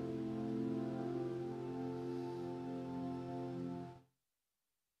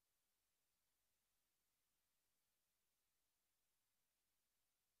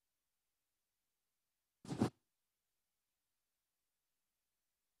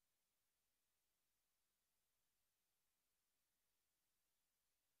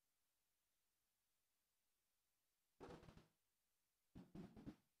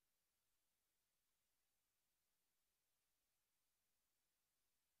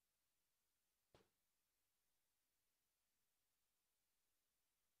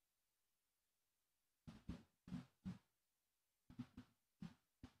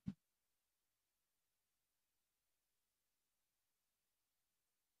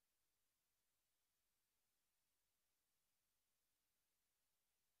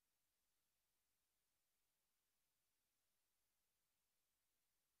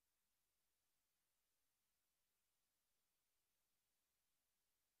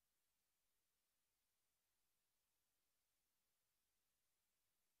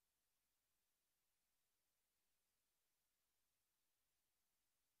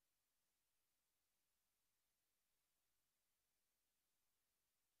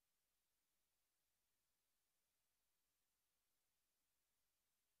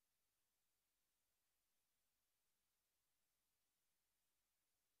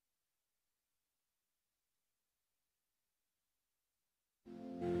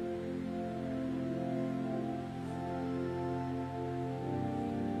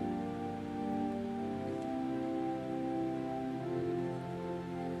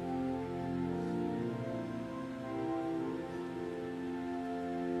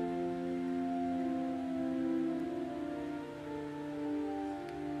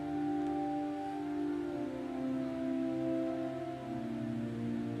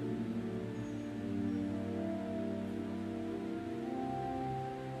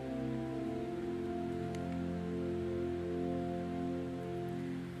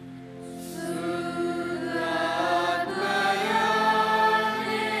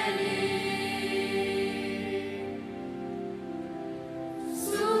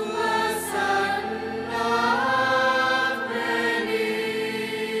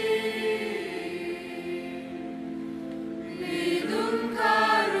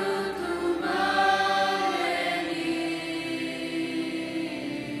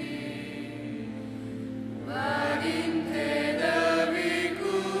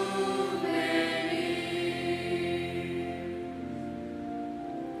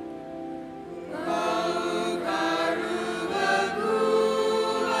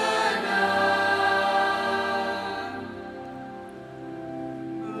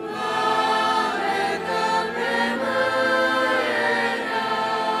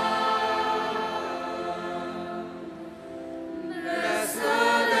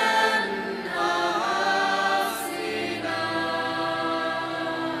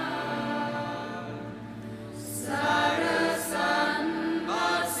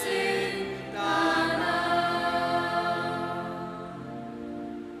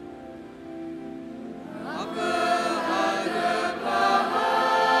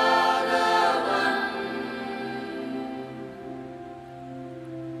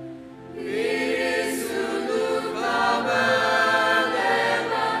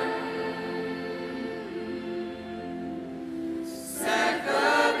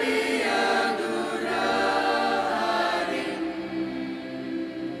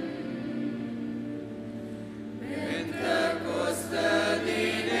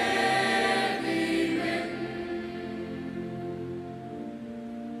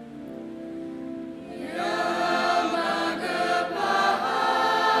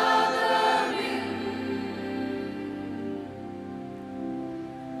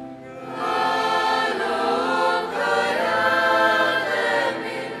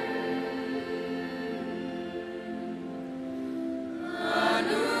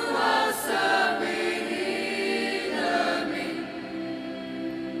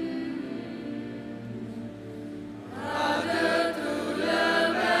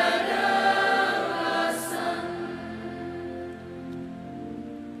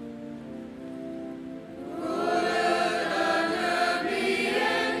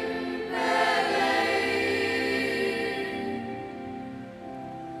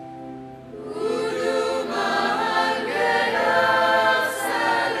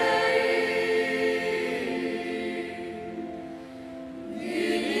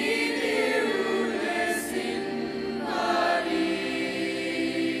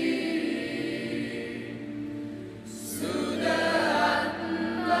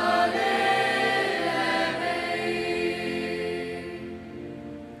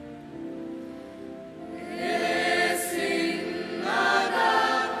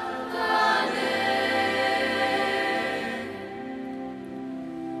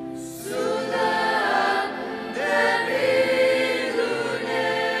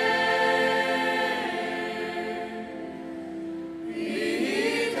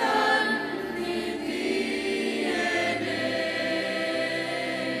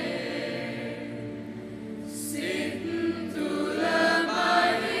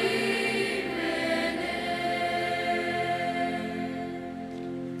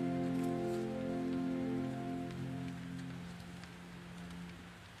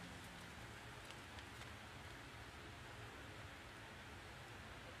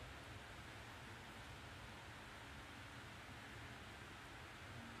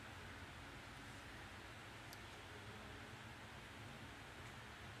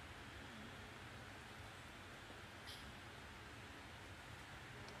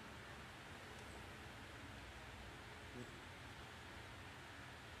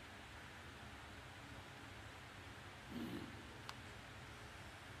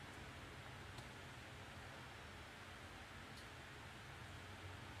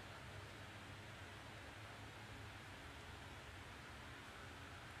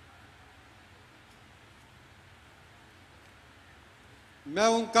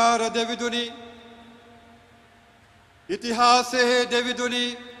 මැවුම්කාර දෙවිදුනි, ඉතිහාසයේ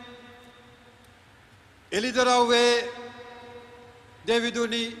දෙවිදුනි, එළිදරව්වේ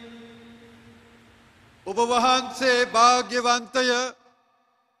දෙවිදුනි, ඔබ වහන්සේ භාග්‍යවන්තය.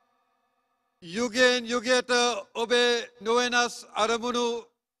 යුගයෙන් යුගයට ඔබේ නොවෙනස් අරමුණු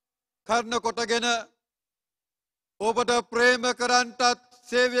කරන කොටගෙන ඔබට ප්‍රේම කරන්ටත්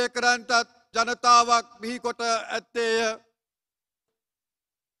සේවය කරන්ටත් ජනතාවක් බිහි කොට ඇත්තේය.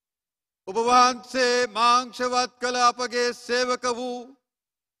 ඔබ වහන්සේ මාංශවත් කළ අපගේ සේවක වූ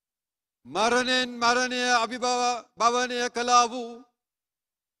මරණෙන් මරණය අභිභවනය කළා වූ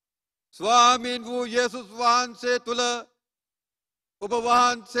ස්වාමීන් වූ යේසුස් වහන්සේ තුළ ඔබ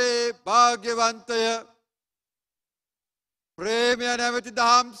වහන්සේ භාග්‍යවන්තය. ප්‍රේමය නැමැති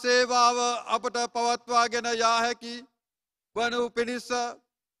දහම් සේවාව අපට පවත්වාගෙන යා හැකි වනු පිණිස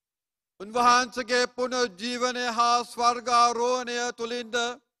උන්වහන්සේගේ පුනර්ජීවනය හා ස්වර්ගාරෝහණය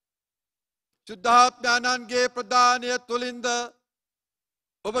තුළින්ද සුද්ධාත්මයන්ගේ ප්‍රදානය තුළින්ද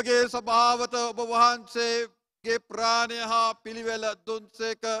ඔබගේ සභාවට ඔබ වහන්සේගේ ප්‍රාණය හා පිළිවෙල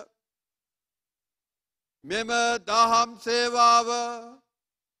දුන්සේක. මෙම දහම් සේවාව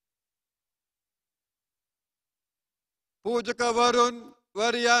පූජකවරුන්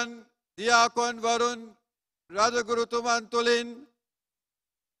වරියන් දියාකොන් වරුන් රජගුරුතුමන් තුළින්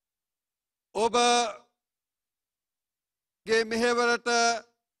ඔබගේ මෙහෙවරට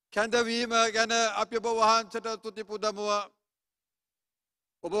කැඳවීම ගැන අපි ඔබ වහන්සේට ස්තුති පුදමුවා.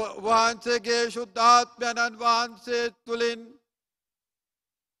 ඔබ වහන්සේගේ ශුද්ධාත්මයන්න් වහන්සේ තුළින්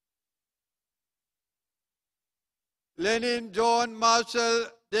Lenin John Marshall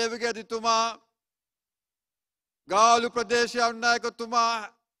දේවගැතිතුමා ගාලු ප්‍රදේශීය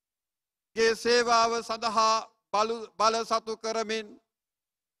නායකතුමාගේ සේවාව සඳහා බල සතු කරමින්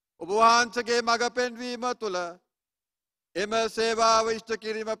ඔබ වහන්සේගේ මඟ පෙන්වීම තුළ එම සේවාව ඉෂ්ට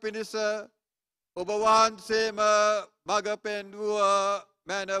කිරීම පිණිස ඔබ වහන්සේම මඟ පෙන්වුව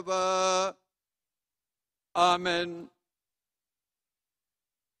මැනව. ආමෙන්.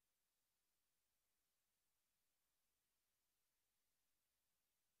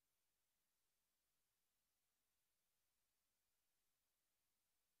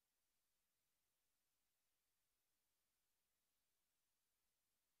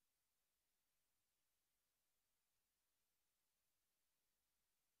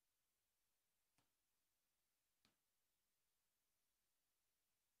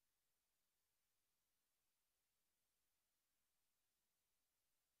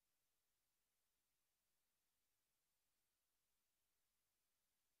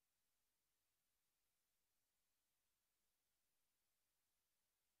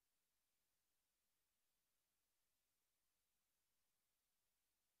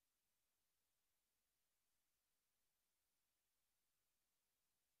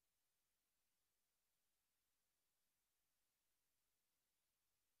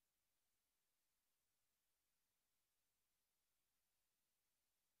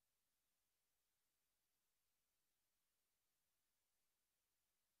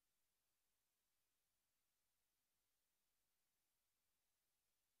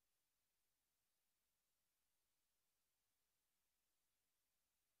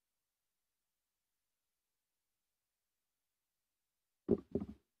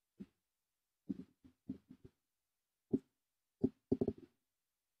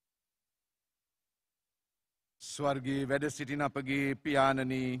 ස්වර්ගයේ වැඩ සිටින අපගේ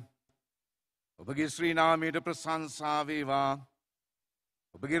පියාණනි, ඔබගේ ශ්‍රී නාමයට ප්‍රශංසා වේවා.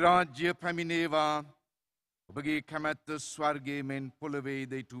 ඔබගේ රාජ්‍ය පැමිණේවා. ඔබගේ කැමැත්ත ස්වර්ගයේ මෙන්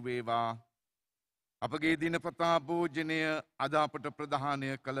පොළොවේද ඉටු වේවා. අපගේ දිනපතා භෝජනය අද අපට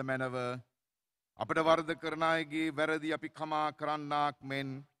ප්‍රදානය කළ මැනව. අපට වරද කරන අයගේ වැරදි අපි කමා කරන්නාක්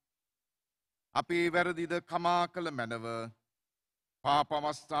මෙන් අපේ වැරදිද කමා කළ මැනව. පාප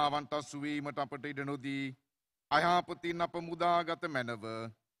අවස්ථාවන්ට අසු වීමට අපට ඉඩ නොදී අයහපතින් අප මුදාගත මැනව.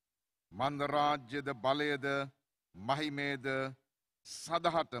 මන්ද රාජ්‍යද බලයද මහිමේද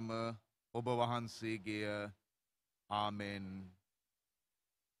සදහටම ඔබ වහන්සේගේය. ආමෙන්.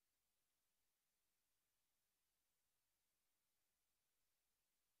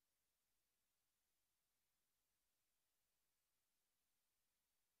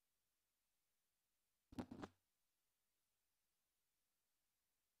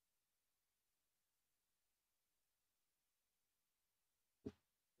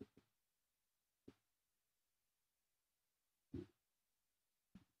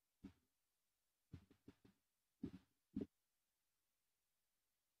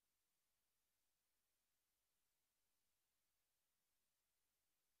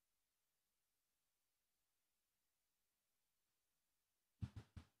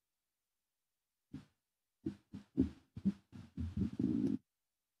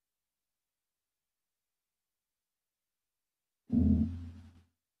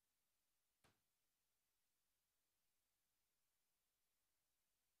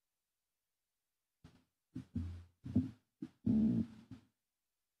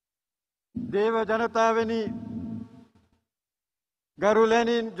 දේව ජනතාවනි ගරු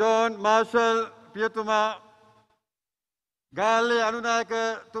ලෙනින් ජෝන් මාර්ෂල් පියතුමා ගාල්ලේ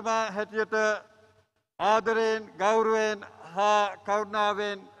අනුනායකතුමා හැටියට ආදරයෙන් ගෞරවයෙන් හා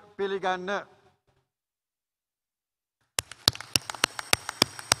කරුණාවෙන් පිළිගන්න.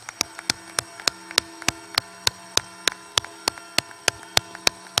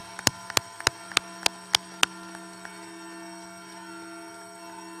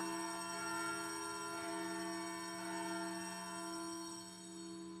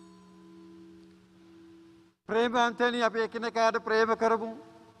 ප්‍රේමවන්තනි අපි එකිනෙකාට ප්‍රේම කරමු.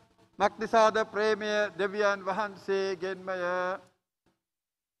 මක්නිසාද ප්‍රේමය දෙවියන් වහන්සේගෙන්මය.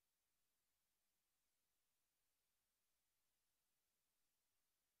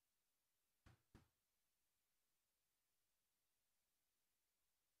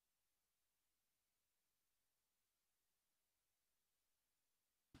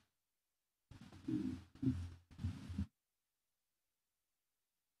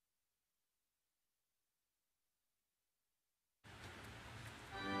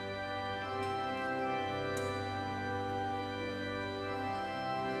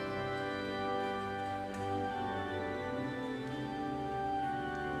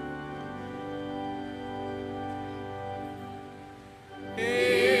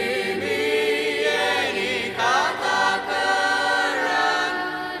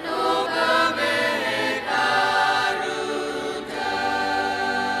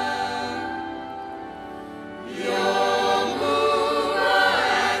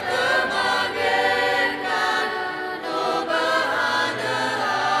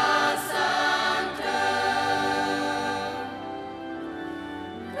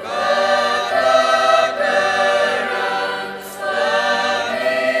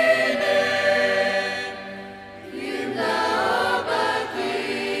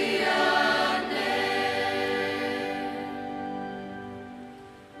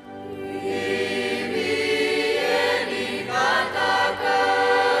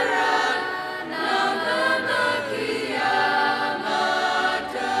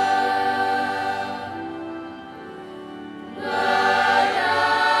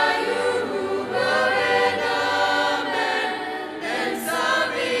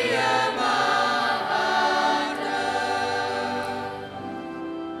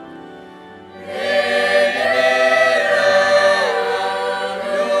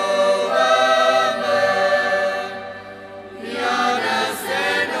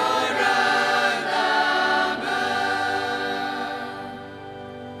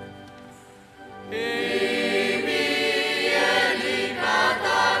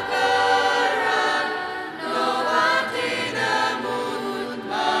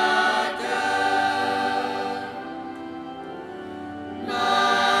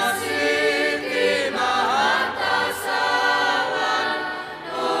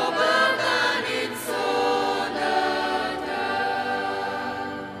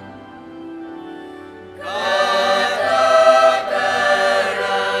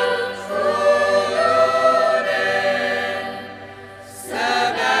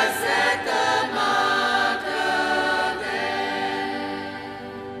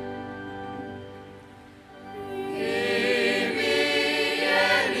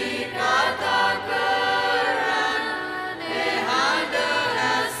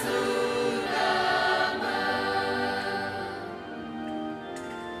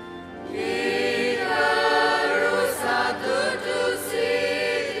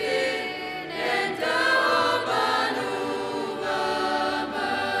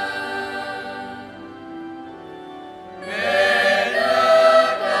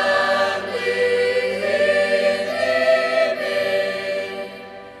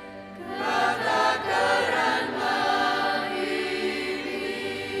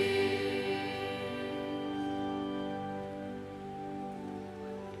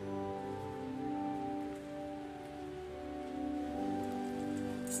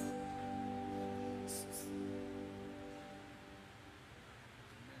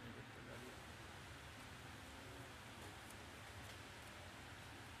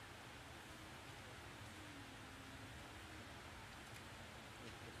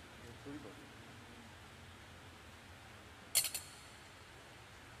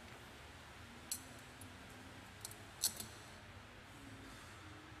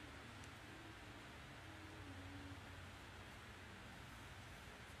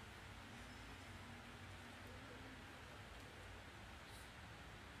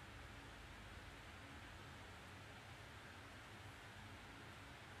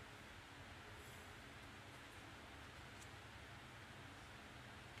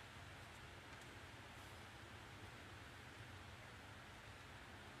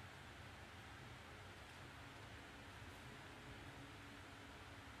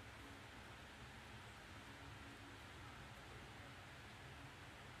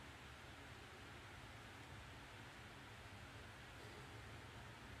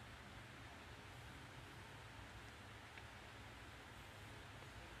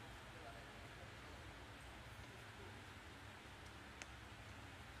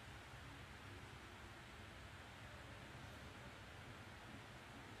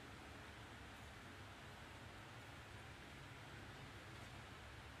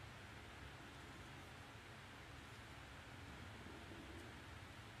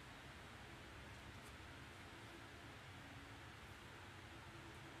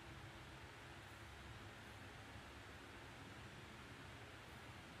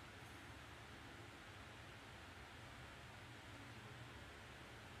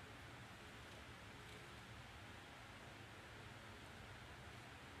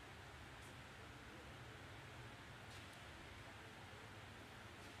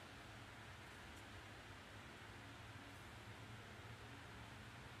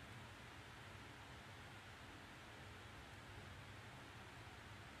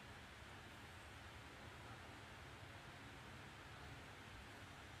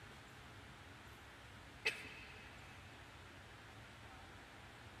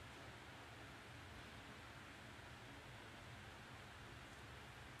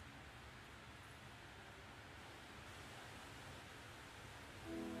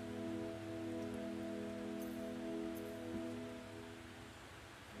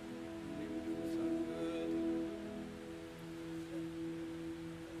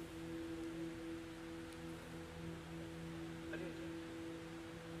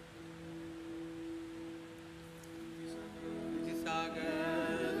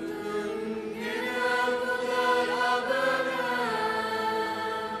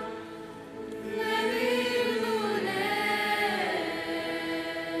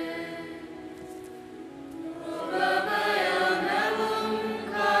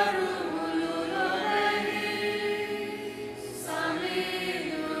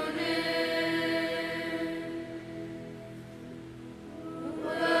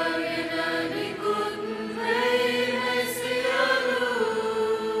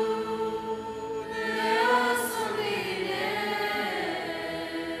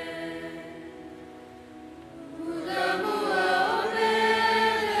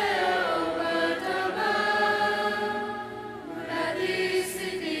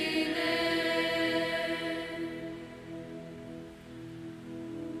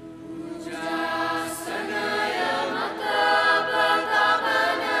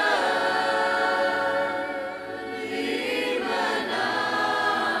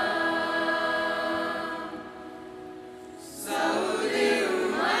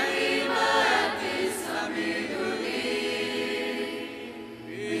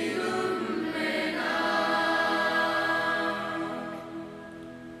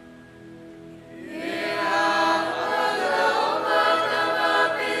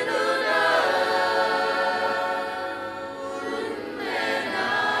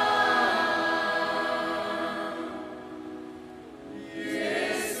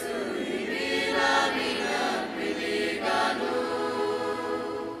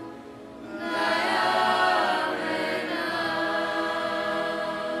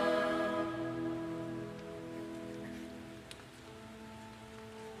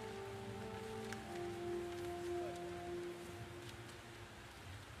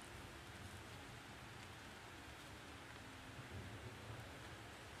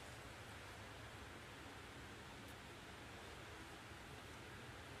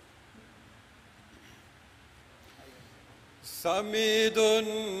 Samidun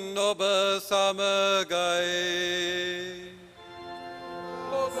oba samagay.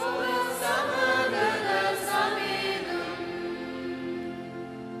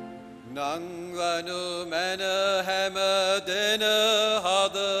 Nangvanu mena hema dena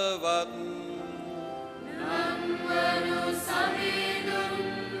hadavat. Nangvanu samidun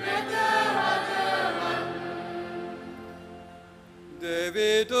meta hadavat.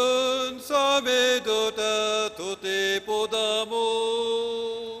 Devidun samiduta tuti podamu.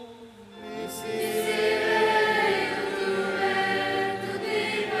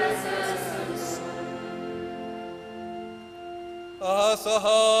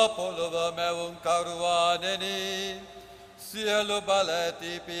 Asaha polva mevun karuaneni, sielu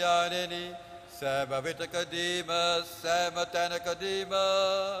baleti pianeni, sema vitakadima, sema tanakadima,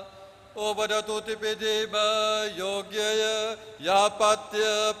 obada tuti pidima, yogyaya,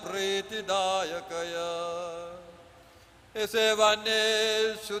 yapatya pritidayakaya. Esevane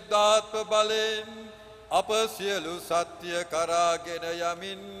shuddhatma balim, apa sielu satya karagena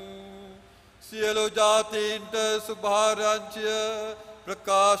yamin, සියලු ජාතීන්ට සුභාරංචිය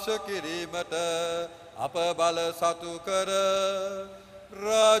ප්‍රකාශ කිරීමට අප බල සතු කර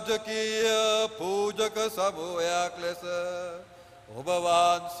රාජකීය පූජක සමූහයක් ලෙස ඔබ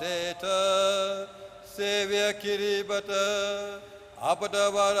වහන්සේට සේවය කිරීමට අපට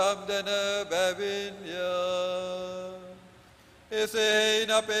වරම් දෙන බැවින්ය.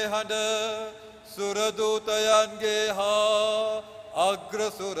 එසේයින් අපේ හඬ සුරදූතයන්ගේ හා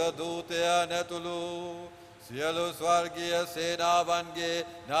අග්‍රසුරදූතයන් ඇතුළු සියලු ස්වර්ගීය සේනාවන්ගේ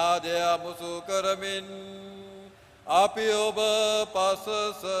නාදය මුසු කරමින් අපි ඔබ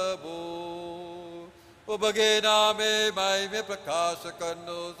පසසමු. ඔබගේ නාමේ මහිම ප්‍රකාශ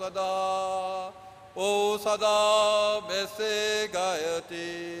කරනු සදා ඔව් සදා මෙසේ ගයති.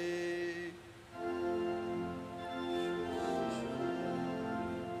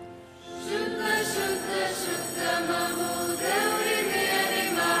 शुद्ध शुद्ध शुद्ध ममो देवरी मेरी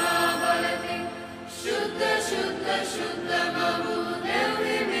महाबलति शुद्ध शुद्ध शुद्ध ममो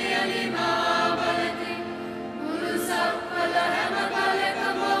देवरी मेरी महाबलति गुरु सफल हम बालक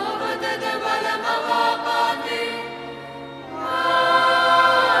मोहब्बत बल मवापाति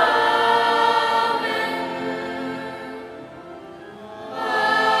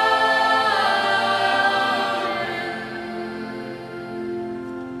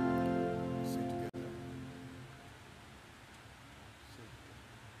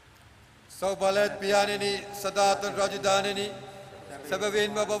සෞබලත් පියාණෙනි සදාතන් රජදානෙනි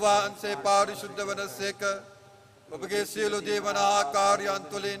සැබවින්ම ඔබ වහන්සේ පාරිශුද්ධ වනසේක ඔබගේ සියලු දේවන ආකාරයන්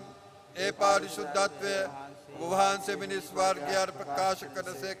තුළින් ඒ පාරිශුද්ධත්වය ඔබ වහන්සේ මිනිස් වර්ගයාට ප්‍රකාශ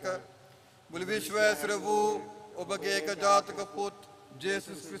කරනසේක මුළු විශ්වය ඇසුර වූ ඔබගේ එක ජාතක පුත්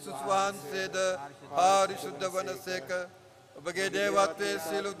ජේසුස් ක්‍රිස්තුස් වහන්සේද පාරිශුද්ධ වනසේක ඔබගේ දේවත්වයේ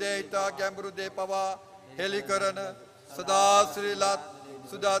සියලු දේ ඉතා ගැඹුරු දේ පවා හෙළි කරන සදා ශ්‍රීලත්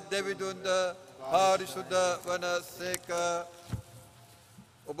සුදත් දෙවිදුන්ද පාරිශුද්ධ වනසේක.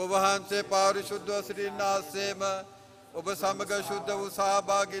 ඔබ වහන්සේ පාරිශුද්ධව සිටින්නාසේම ඔබ සමග ශුද්ධ වූ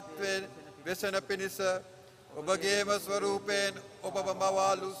සහභාගීත්වයෙන් වෙසෙන පිණිස ඔබගේම ස්වරූපයෙන් ඔබව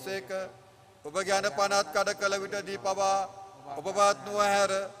මවාලුසේක. ඔබගේ අනපනත් කඩ කළ විටදී පවා ඔබවත්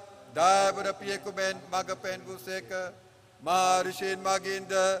නොහැර දායබර පියෙකු මෙන් මඟ පෙන්වූසේක. මහා ඍෂීන්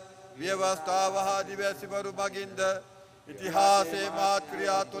මගින්ද ව්‍යවස්ථාව හා දිවැසිවරු මගින්ද ඉතිහාසයේ මාත්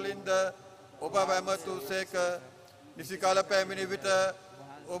ක්‍රියා තුළින්ද ඔබ වැමතුසේක. නිසි කල පැමිණි විට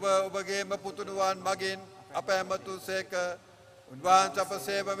ඔබ ඔබගේම පුතුණුවන් මගින් අප ඇමතුසේක. උන්වහන්සේ අප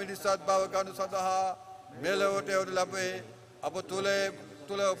සේව මිනිසත් බව ගනු සඳහා මෙලොවට යොදු ලබේ. අප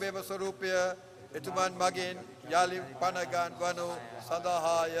තුළ ඔබේම ස්වරූපය එතුමන් මගින් යලි පනගන් වනු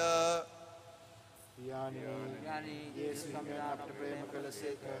සඳහාය. පියාණනි යේසුස් අපට ප්‍රේම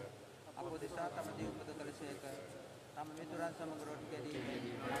කළසේක. අප දෙසා තම දේ උපත කළසේක. තම මිතුරන් සමග රොටි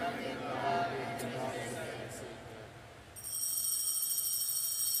කැඩීමේදී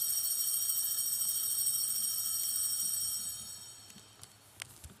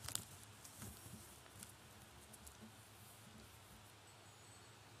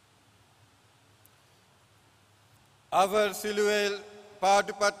அவர் சிலுவையில்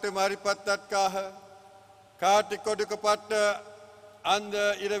பாடுபட்டு மரிப்பதற்காக காட்டி கொடுக்கப்பட்ட அந்த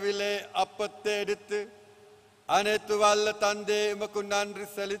இரவிலே அப்பத்தை எடுத்து அனைத்து வல்ல தந்தை உமக்கு நன்றி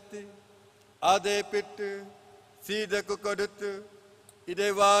செலுத்தி அதை பிட்டு சீதக்கு கொடுத்து இதை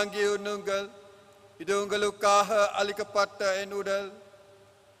வாங்கி உண்ணுங்கள், இது உங்களுக்காக அளிக்கப்பட்ட என் உடல்,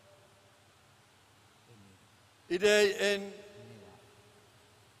 இதை என்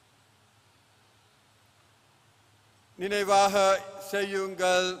நினைவாக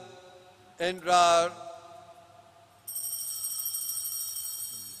செய்யுங்கள் என்றார்.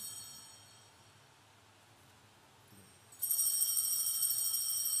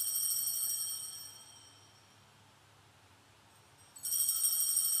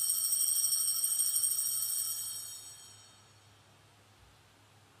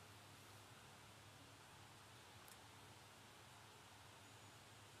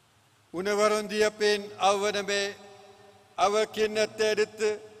 உணவருந்திய பின் அவ்வனமே அவர் கிண்ணத்தை எடுத்து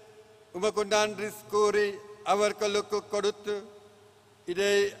உமக்கு நன்றி கூறி அவர்களுக்கு கொடுத்து,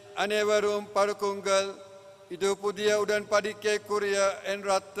 இதை அனைவரும் பருக்குங்கள், இது புதிய உடன்படிக்கைக்குரிய என்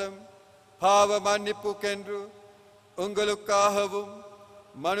ரத்தம், பாவ மன்னிப்புக்கென்று உங்களுக்காகவும்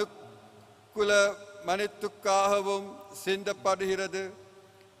மனுக்குல மனித்துக்காகவும் சிந்தப்படுகிறது.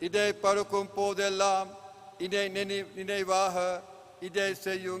 இதை பருக்கும் போதெல்லாம் இதை நினைவாக இதை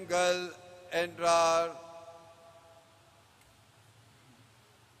செய்யுங்கள் என்றார்.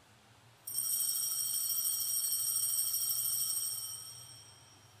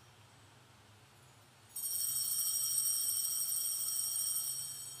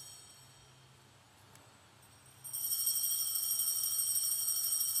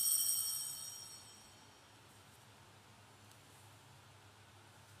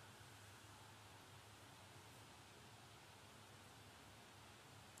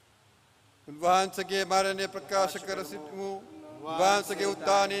 උන්වහන්සේගේ මරණය ප්‍රකාශ කර සිටිමු. උන්වහන්සේගේ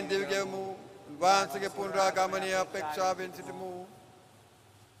උත්ථානයෙන් දිවිගෙවමු. උන්වහන්සේගේ පුනරාගමනය අපේක්ෂාවෙන් සිටිමු.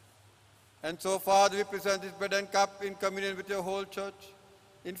 And so, Father, we present this bread and cup in communion with your whole church,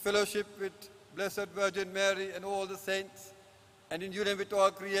 in fellowship with Blessed Virgin Mary and all the saints, and in union with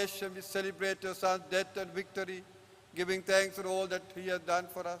all creation, we celebrate your Son's death and victory, giving thanks for all that he has done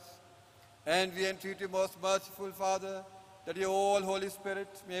for us. And we entreat you, most merciful Father, that your all Holy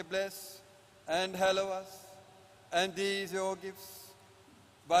Spirit may bless and hallow us, and these your gifts,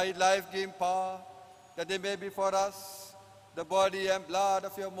 by life-giving power, that they may be for us the body and blood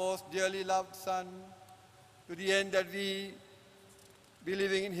of your most dearly loved Son, to the end that we,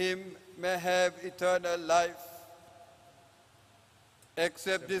 believing in him, may have eternal life.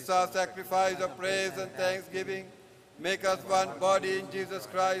 Accept this our sacrifice of praise and thanksgiving. Make us one body in Jesus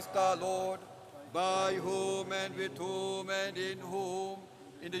Christ our Lord, by whom and with whom and in whom,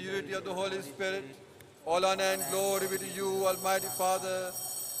 in the unity of the Holy Spirit, all honor and glory be to you, Almighty Father,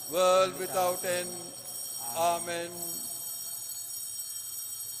 world without end. Amen.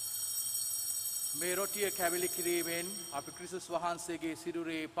 මේ රොටිය කැවිලි කිරීමෙන් අපි ක්‍රිස්තුස් වහන්සේගේ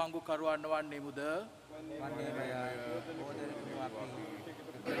සිරුරේ පංගුකරුවන් වන්නෙමුද?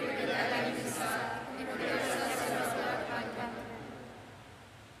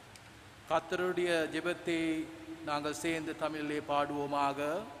 கர்த்தருடைய ஜெபத்தை நாங்கள் சேர்ந்து தமிழிலே பாடுவோமாக.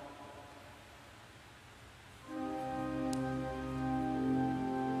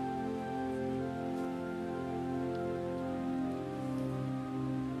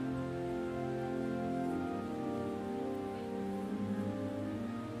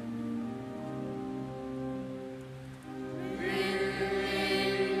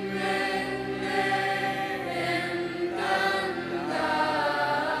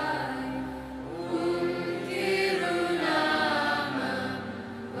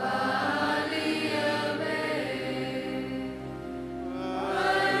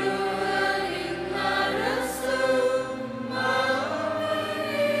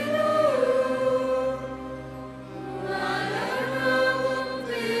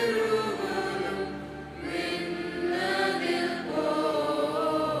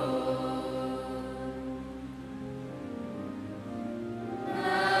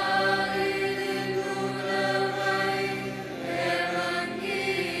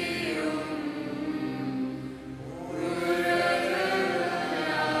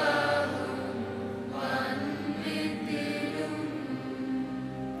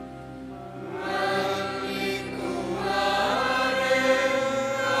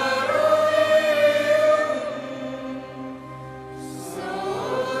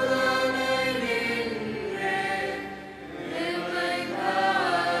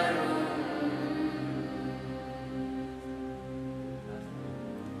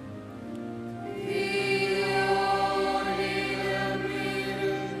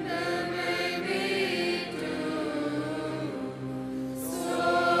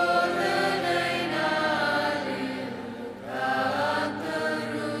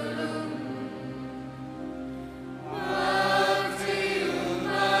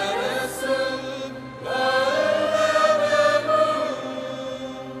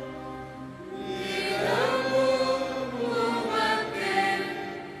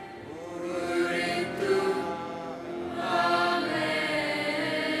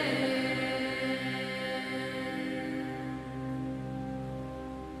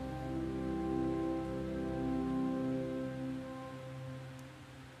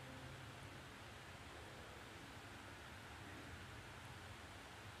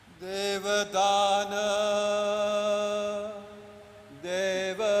 Devadana,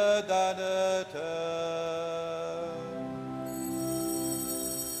 Devadanata.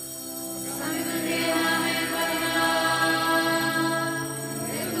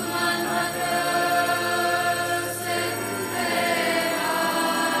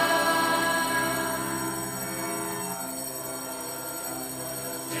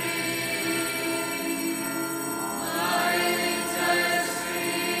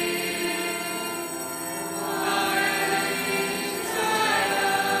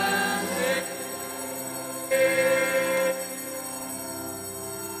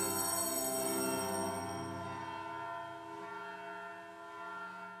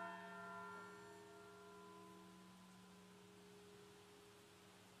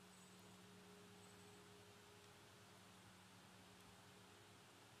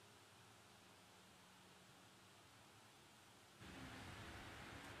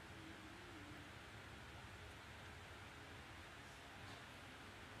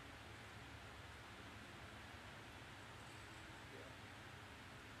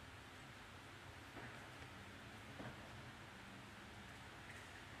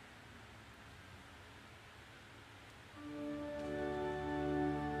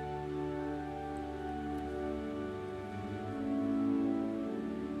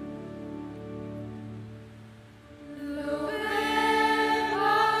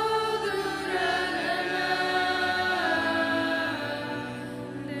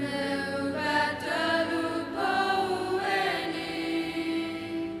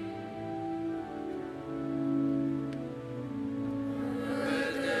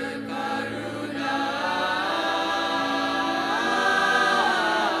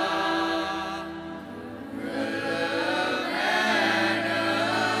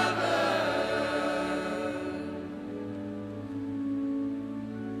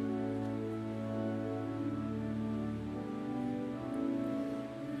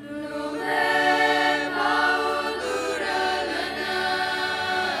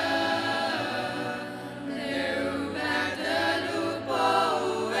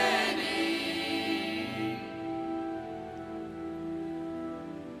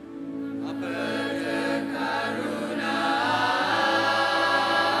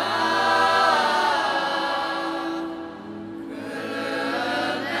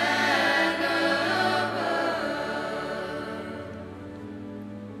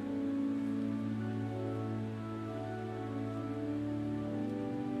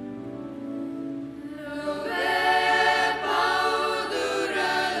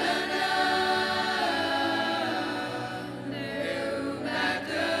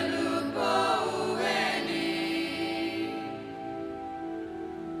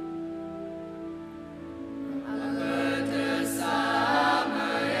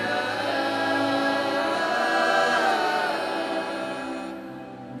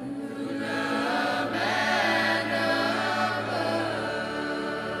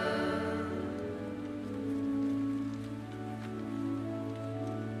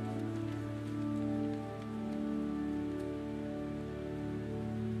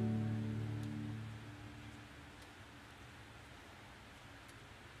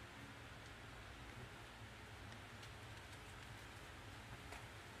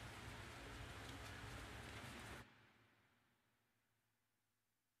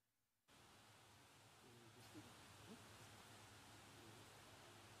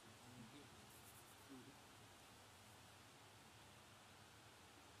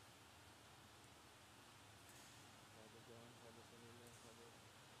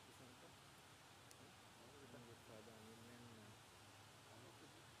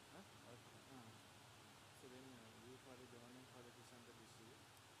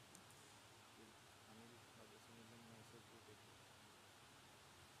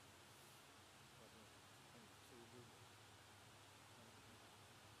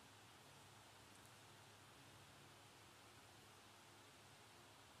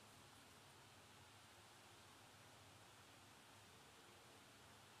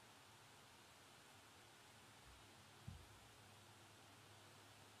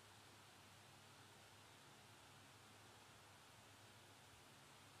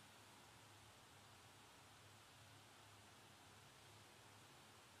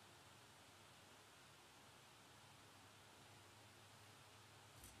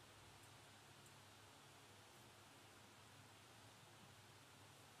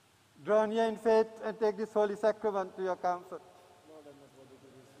 Draw near in faith and take this holy sacrament to your comfort.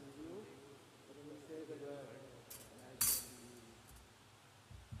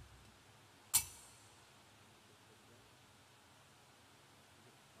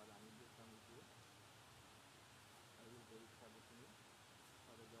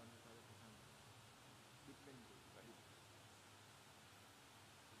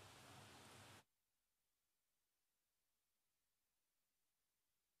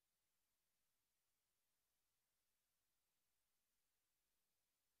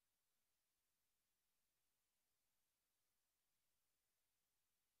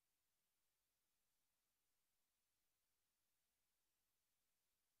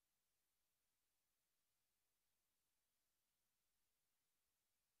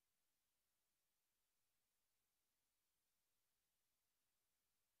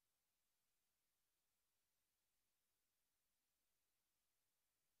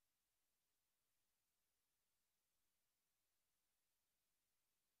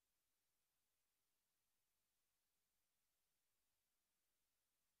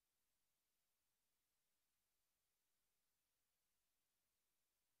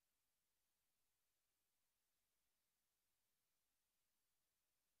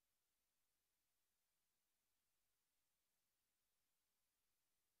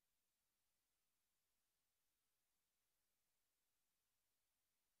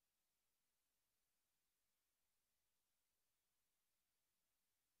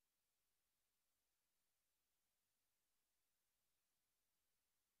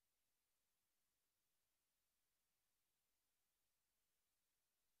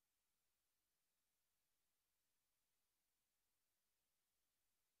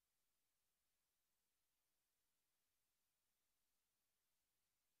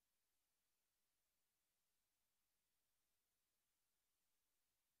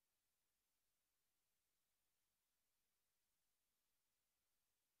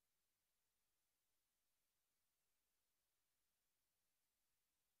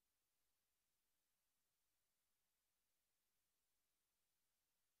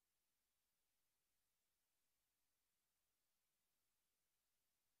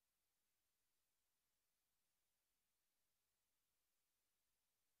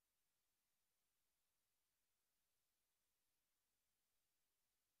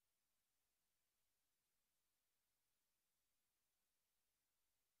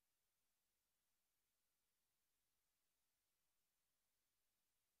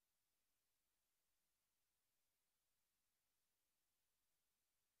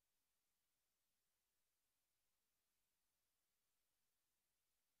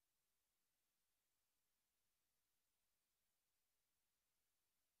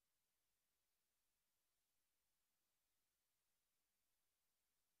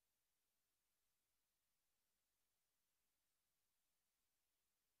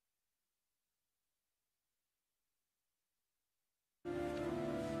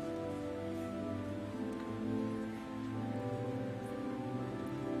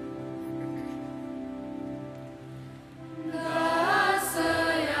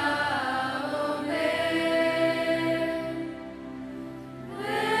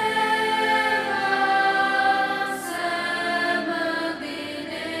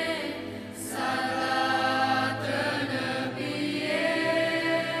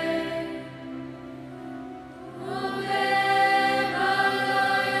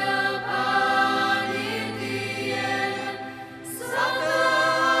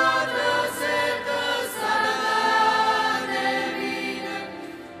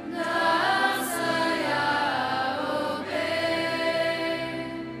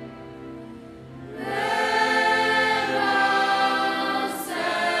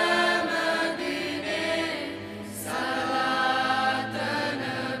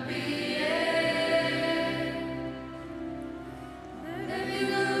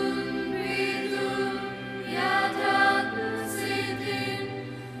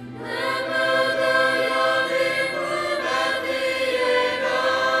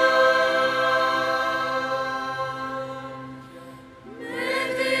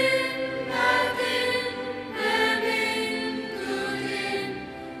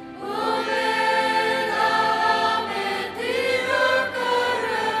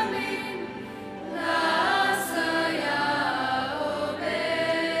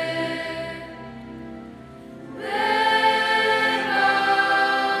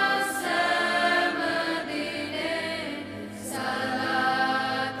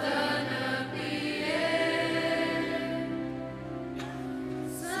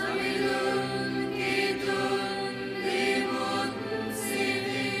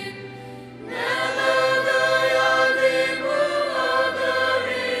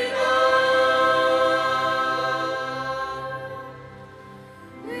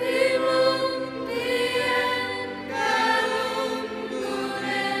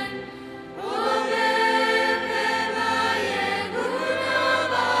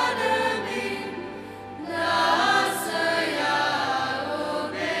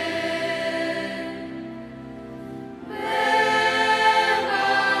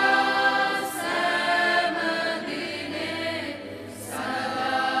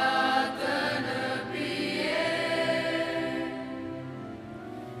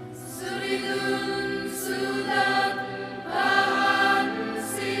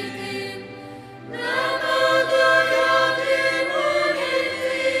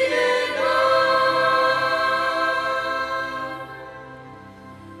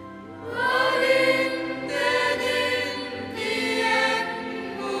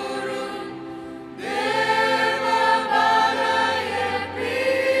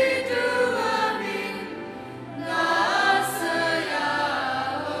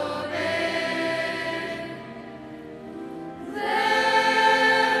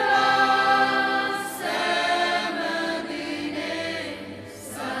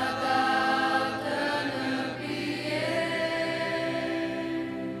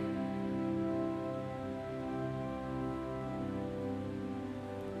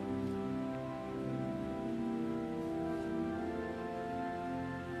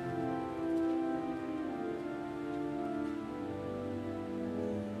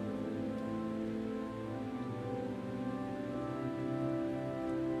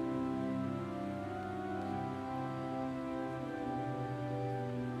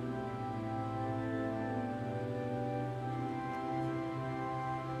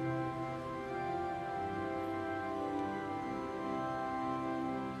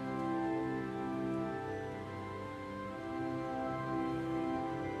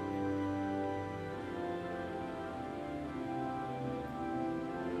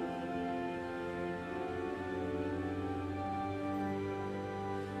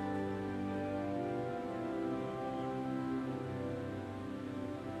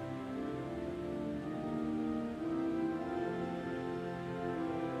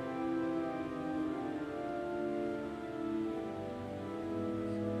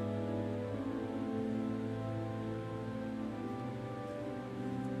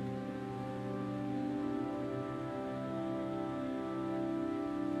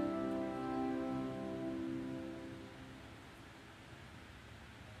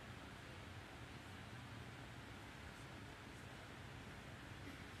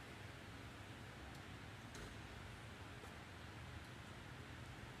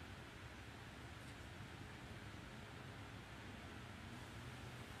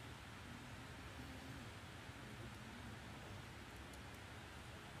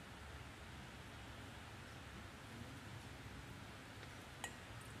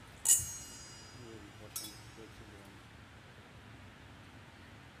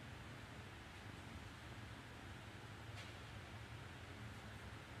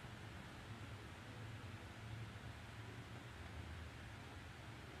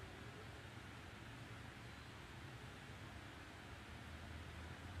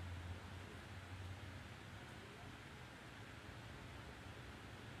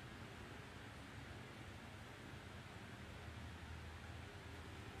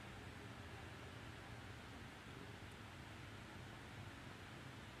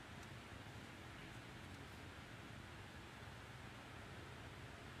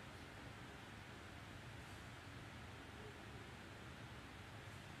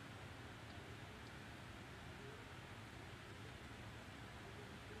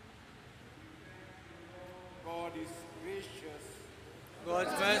 God is gracious.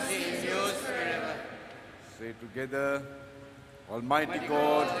 God's mercy endures forever. Say together, Almighty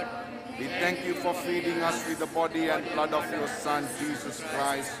God, we thank you for feeding us with the body and blood of your Son, Jesus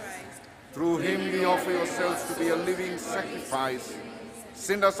Christ. Through him we offer yourselves to be a living sacrifice.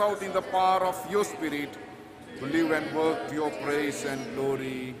 Send us out in the power of your Spirit to live and work to your praise and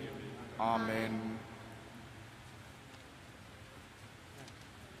glory. Amen.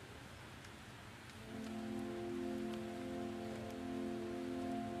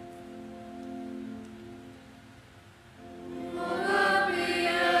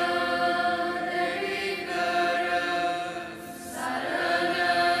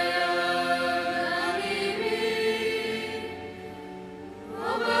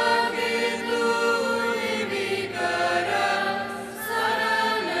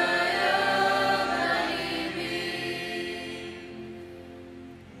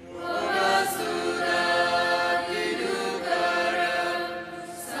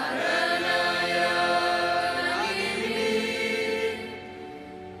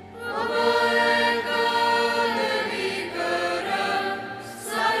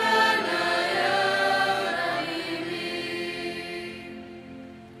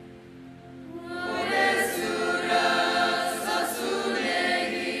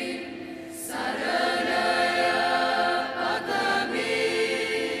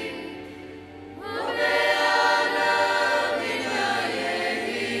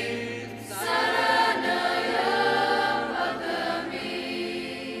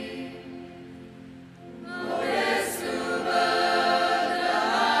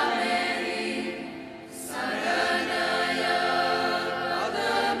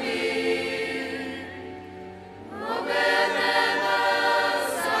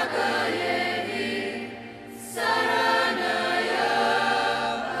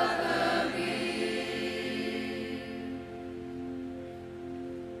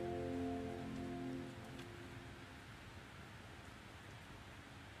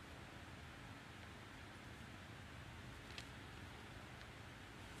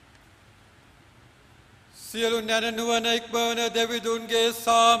 සියලු නැන නුවණ ඉක්මවන දෙවිදුන්ගේ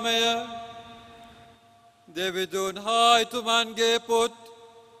සාමය දෙවිදුන් හා එතුමන්ගේ පුත්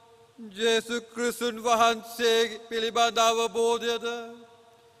ජේසු ක්‍රිස්තුන් වහන්සේ පිළිබඳ අවබෝධයද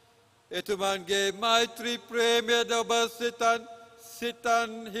එතුමන්ගේ මෛත්‍රී ප්‍රේමයද ඔබ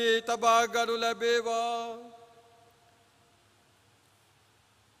සිතන්හි තබා ගනු ලැබේවා.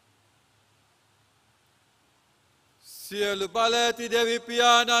 සියලු බල ඇති දෙවි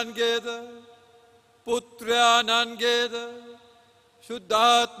පියාණන්ගේද පුත්‍රයාණන්ගේද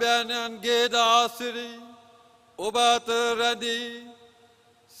ශුද්ධාත්මයන්ගේද ආශිර්වාදය ඔබ අතර රැඳී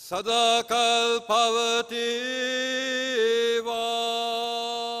සදාකල් පවතිවා.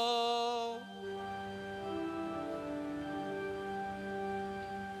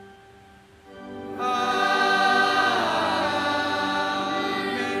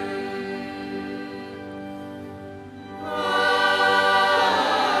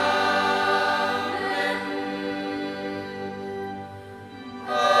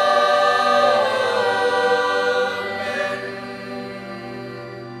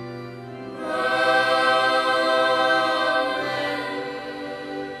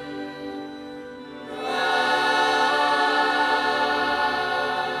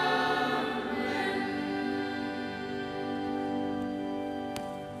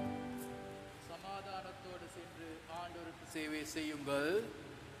 சமாதானத்தோடு சென்று ஆண்டவருக்கு சேவை செய்யுங்கள்.